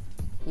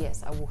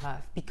 Yes, I would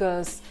have.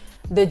 Because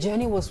the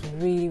journey was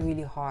really,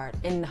 really hard.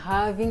 And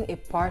having a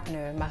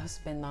partner, my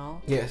husband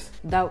now,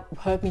 that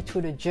helped me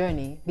through the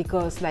journey.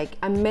 Because like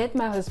I met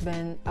my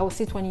husband, I was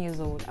still 20 years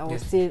old. I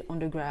was still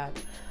undergrad.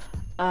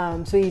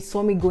 So he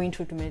saw me going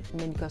through to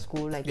medical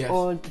school, like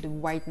all the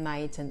white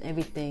nights and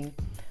everything.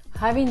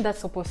 Having that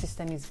support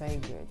system is very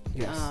good.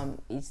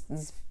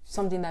 It's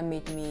something that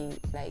made me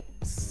like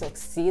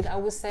succeed, I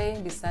would say,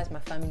 besides my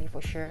family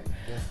for sure.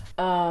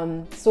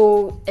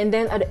 So, and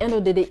then at the end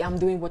of the day, I'm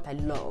doing what I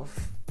love,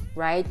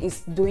 right?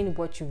 It's doing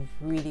what you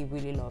really,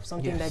 really love.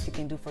 Something that you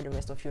can do for the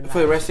rest of your life. For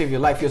the rest of your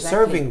life, you're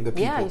serving the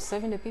people. Yeah, you're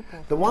serving the people.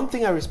 The one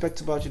thing I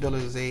respect about you,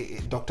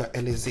 Dr.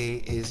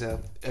 Elisee,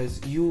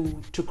 is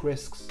you took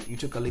risks. You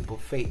took a leap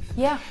of faith.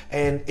 Yeah.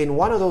 And in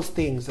one of those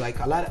things, like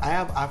I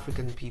have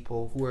African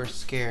people who are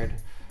scared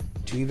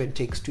to even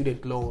take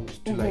student loans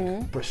to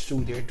like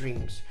pursue their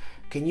dreams.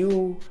 Can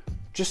you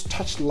just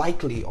touch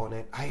lightly on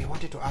it? I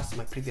wanted to ask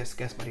my previous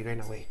guest, but he ran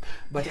away.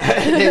 But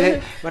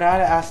but I had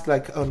to ask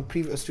like on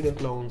previous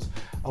student loans,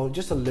 or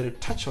just a little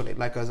touch on it,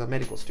 like as a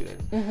medical student.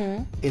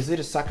 Is it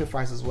a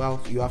sacrifice as well?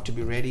 You have to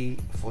be ready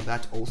for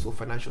that also,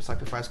 financial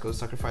sacrifice, because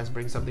sacrifice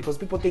brings something. Because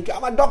people think,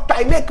 I'm a doctor,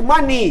 I make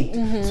money.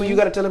 So you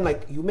got to tell them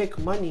like, you make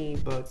money,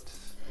 but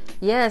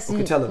yes,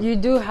 you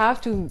do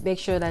have to make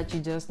sure that you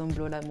just don't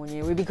blow that money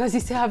away, because you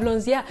still have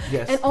loans.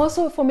 And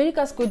also for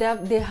medical school,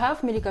 they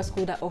have medical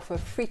school that offer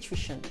free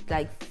tuition,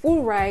 like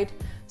full ride.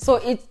 So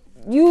if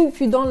you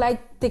don't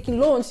like taking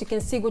loans, you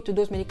can still go to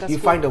those medical schools.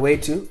 You find a way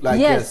to, like,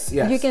 yes,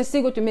 you can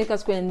still go to medical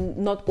school and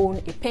not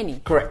own a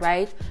penny. Correct.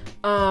 Right?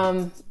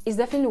 It's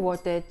definitely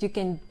worth it. You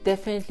can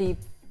definitely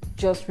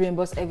just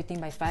reimburse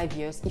everything by 5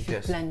 years if you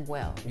plan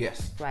well.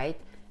 Yes. Right?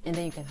 And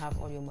then you can have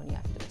all your money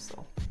after.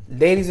 So,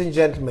 ladies and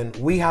gentlemen,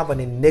 we have an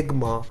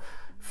enigma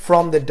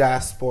from the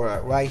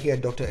diaspora right here,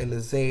 Dr.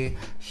 Elisee.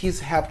 She's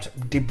helped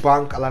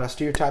debunk a lot of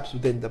stereotypes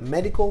within the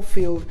medical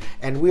field,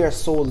 and we are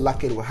so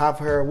lucky to have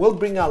her. We'll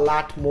bring a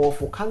lot more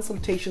for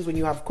consultations. When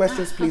you have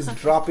questions, please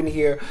drop in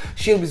here.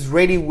 She'll be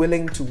ready,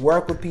 willing to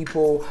work with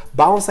people,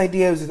 bounce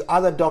ideas with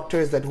other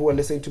doctors that who are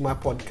listening to my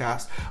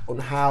podcast on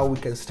how we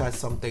can start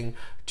something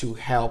to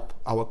help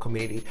our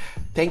community.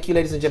 Thank you,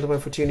 ladies and gentlemen,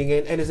 for tuning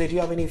in. Elisee, do you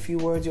have any few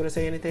words? You want to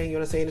say anything? You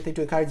want to say anything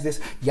to encourage this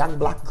young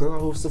black girl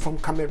who's from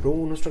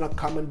Cameroon who's trying to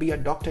come and be a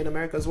doctor in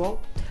America as well?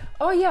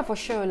 Oh yeah, for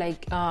sure.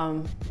 Like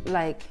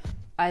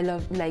I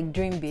love, like,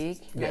 dream big.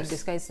 Like the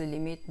sky's the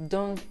limit.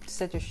 Don't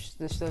set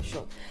yourself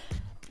short.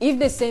 If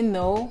they say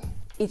no,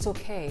 it's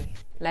okay.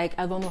 Like,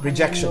 I don't know how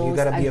rejection. many You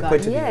gotta be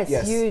equipped.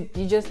 Yes,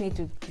 you just need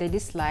to let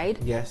it slide.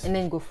 Yes. And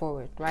then go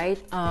forward,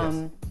 right?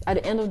 At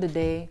the end of the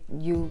day,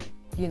 you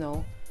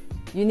know,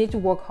 you need to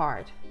work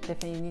hard.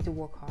 Definitely need to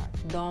work hard.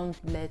 Don't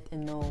let a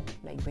no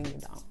like bring you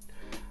down.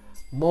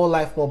 More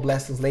life, more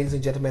blessings. Ladies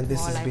and gentlemen, this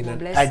More has life, been more a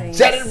blessings.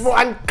 General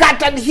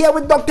Uncut, and here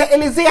with Dr.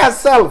 Elisee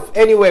herself.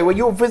 Anyway, when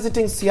you're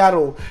visiting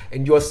Seattle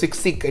and you're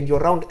sick and you're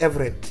around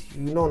Everett,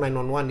 you know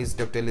 911 is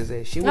Dr.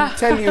 Elisee. She will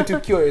tell you to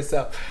cure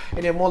yourself.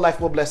 Anyway, more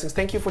life, more blessings.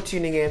 Thank you for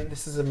tuning in.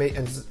 This is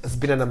has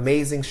been an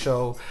amazing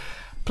show.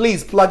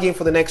 Please plug in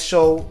for the next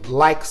show.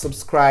 Like,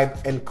 subscribe,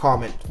 and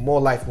comment.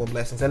 More life, more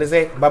blessings.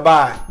 Elisee,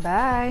 bye-bye.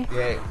 Bye.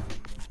 Yay.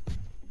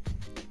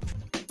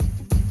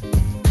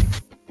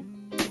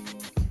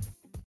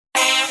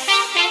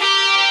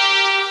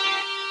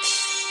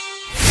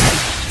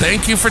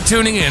 Thank you for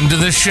tuning in to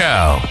the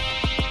show.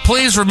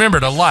 Please remember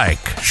to like,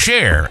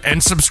 share,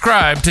 and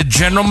subscribe to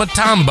General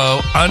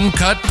Mutombo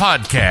Uncut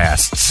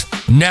Podcasts.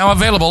 Now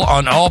available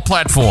on all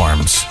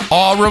platforms.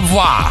 Au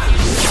revoir.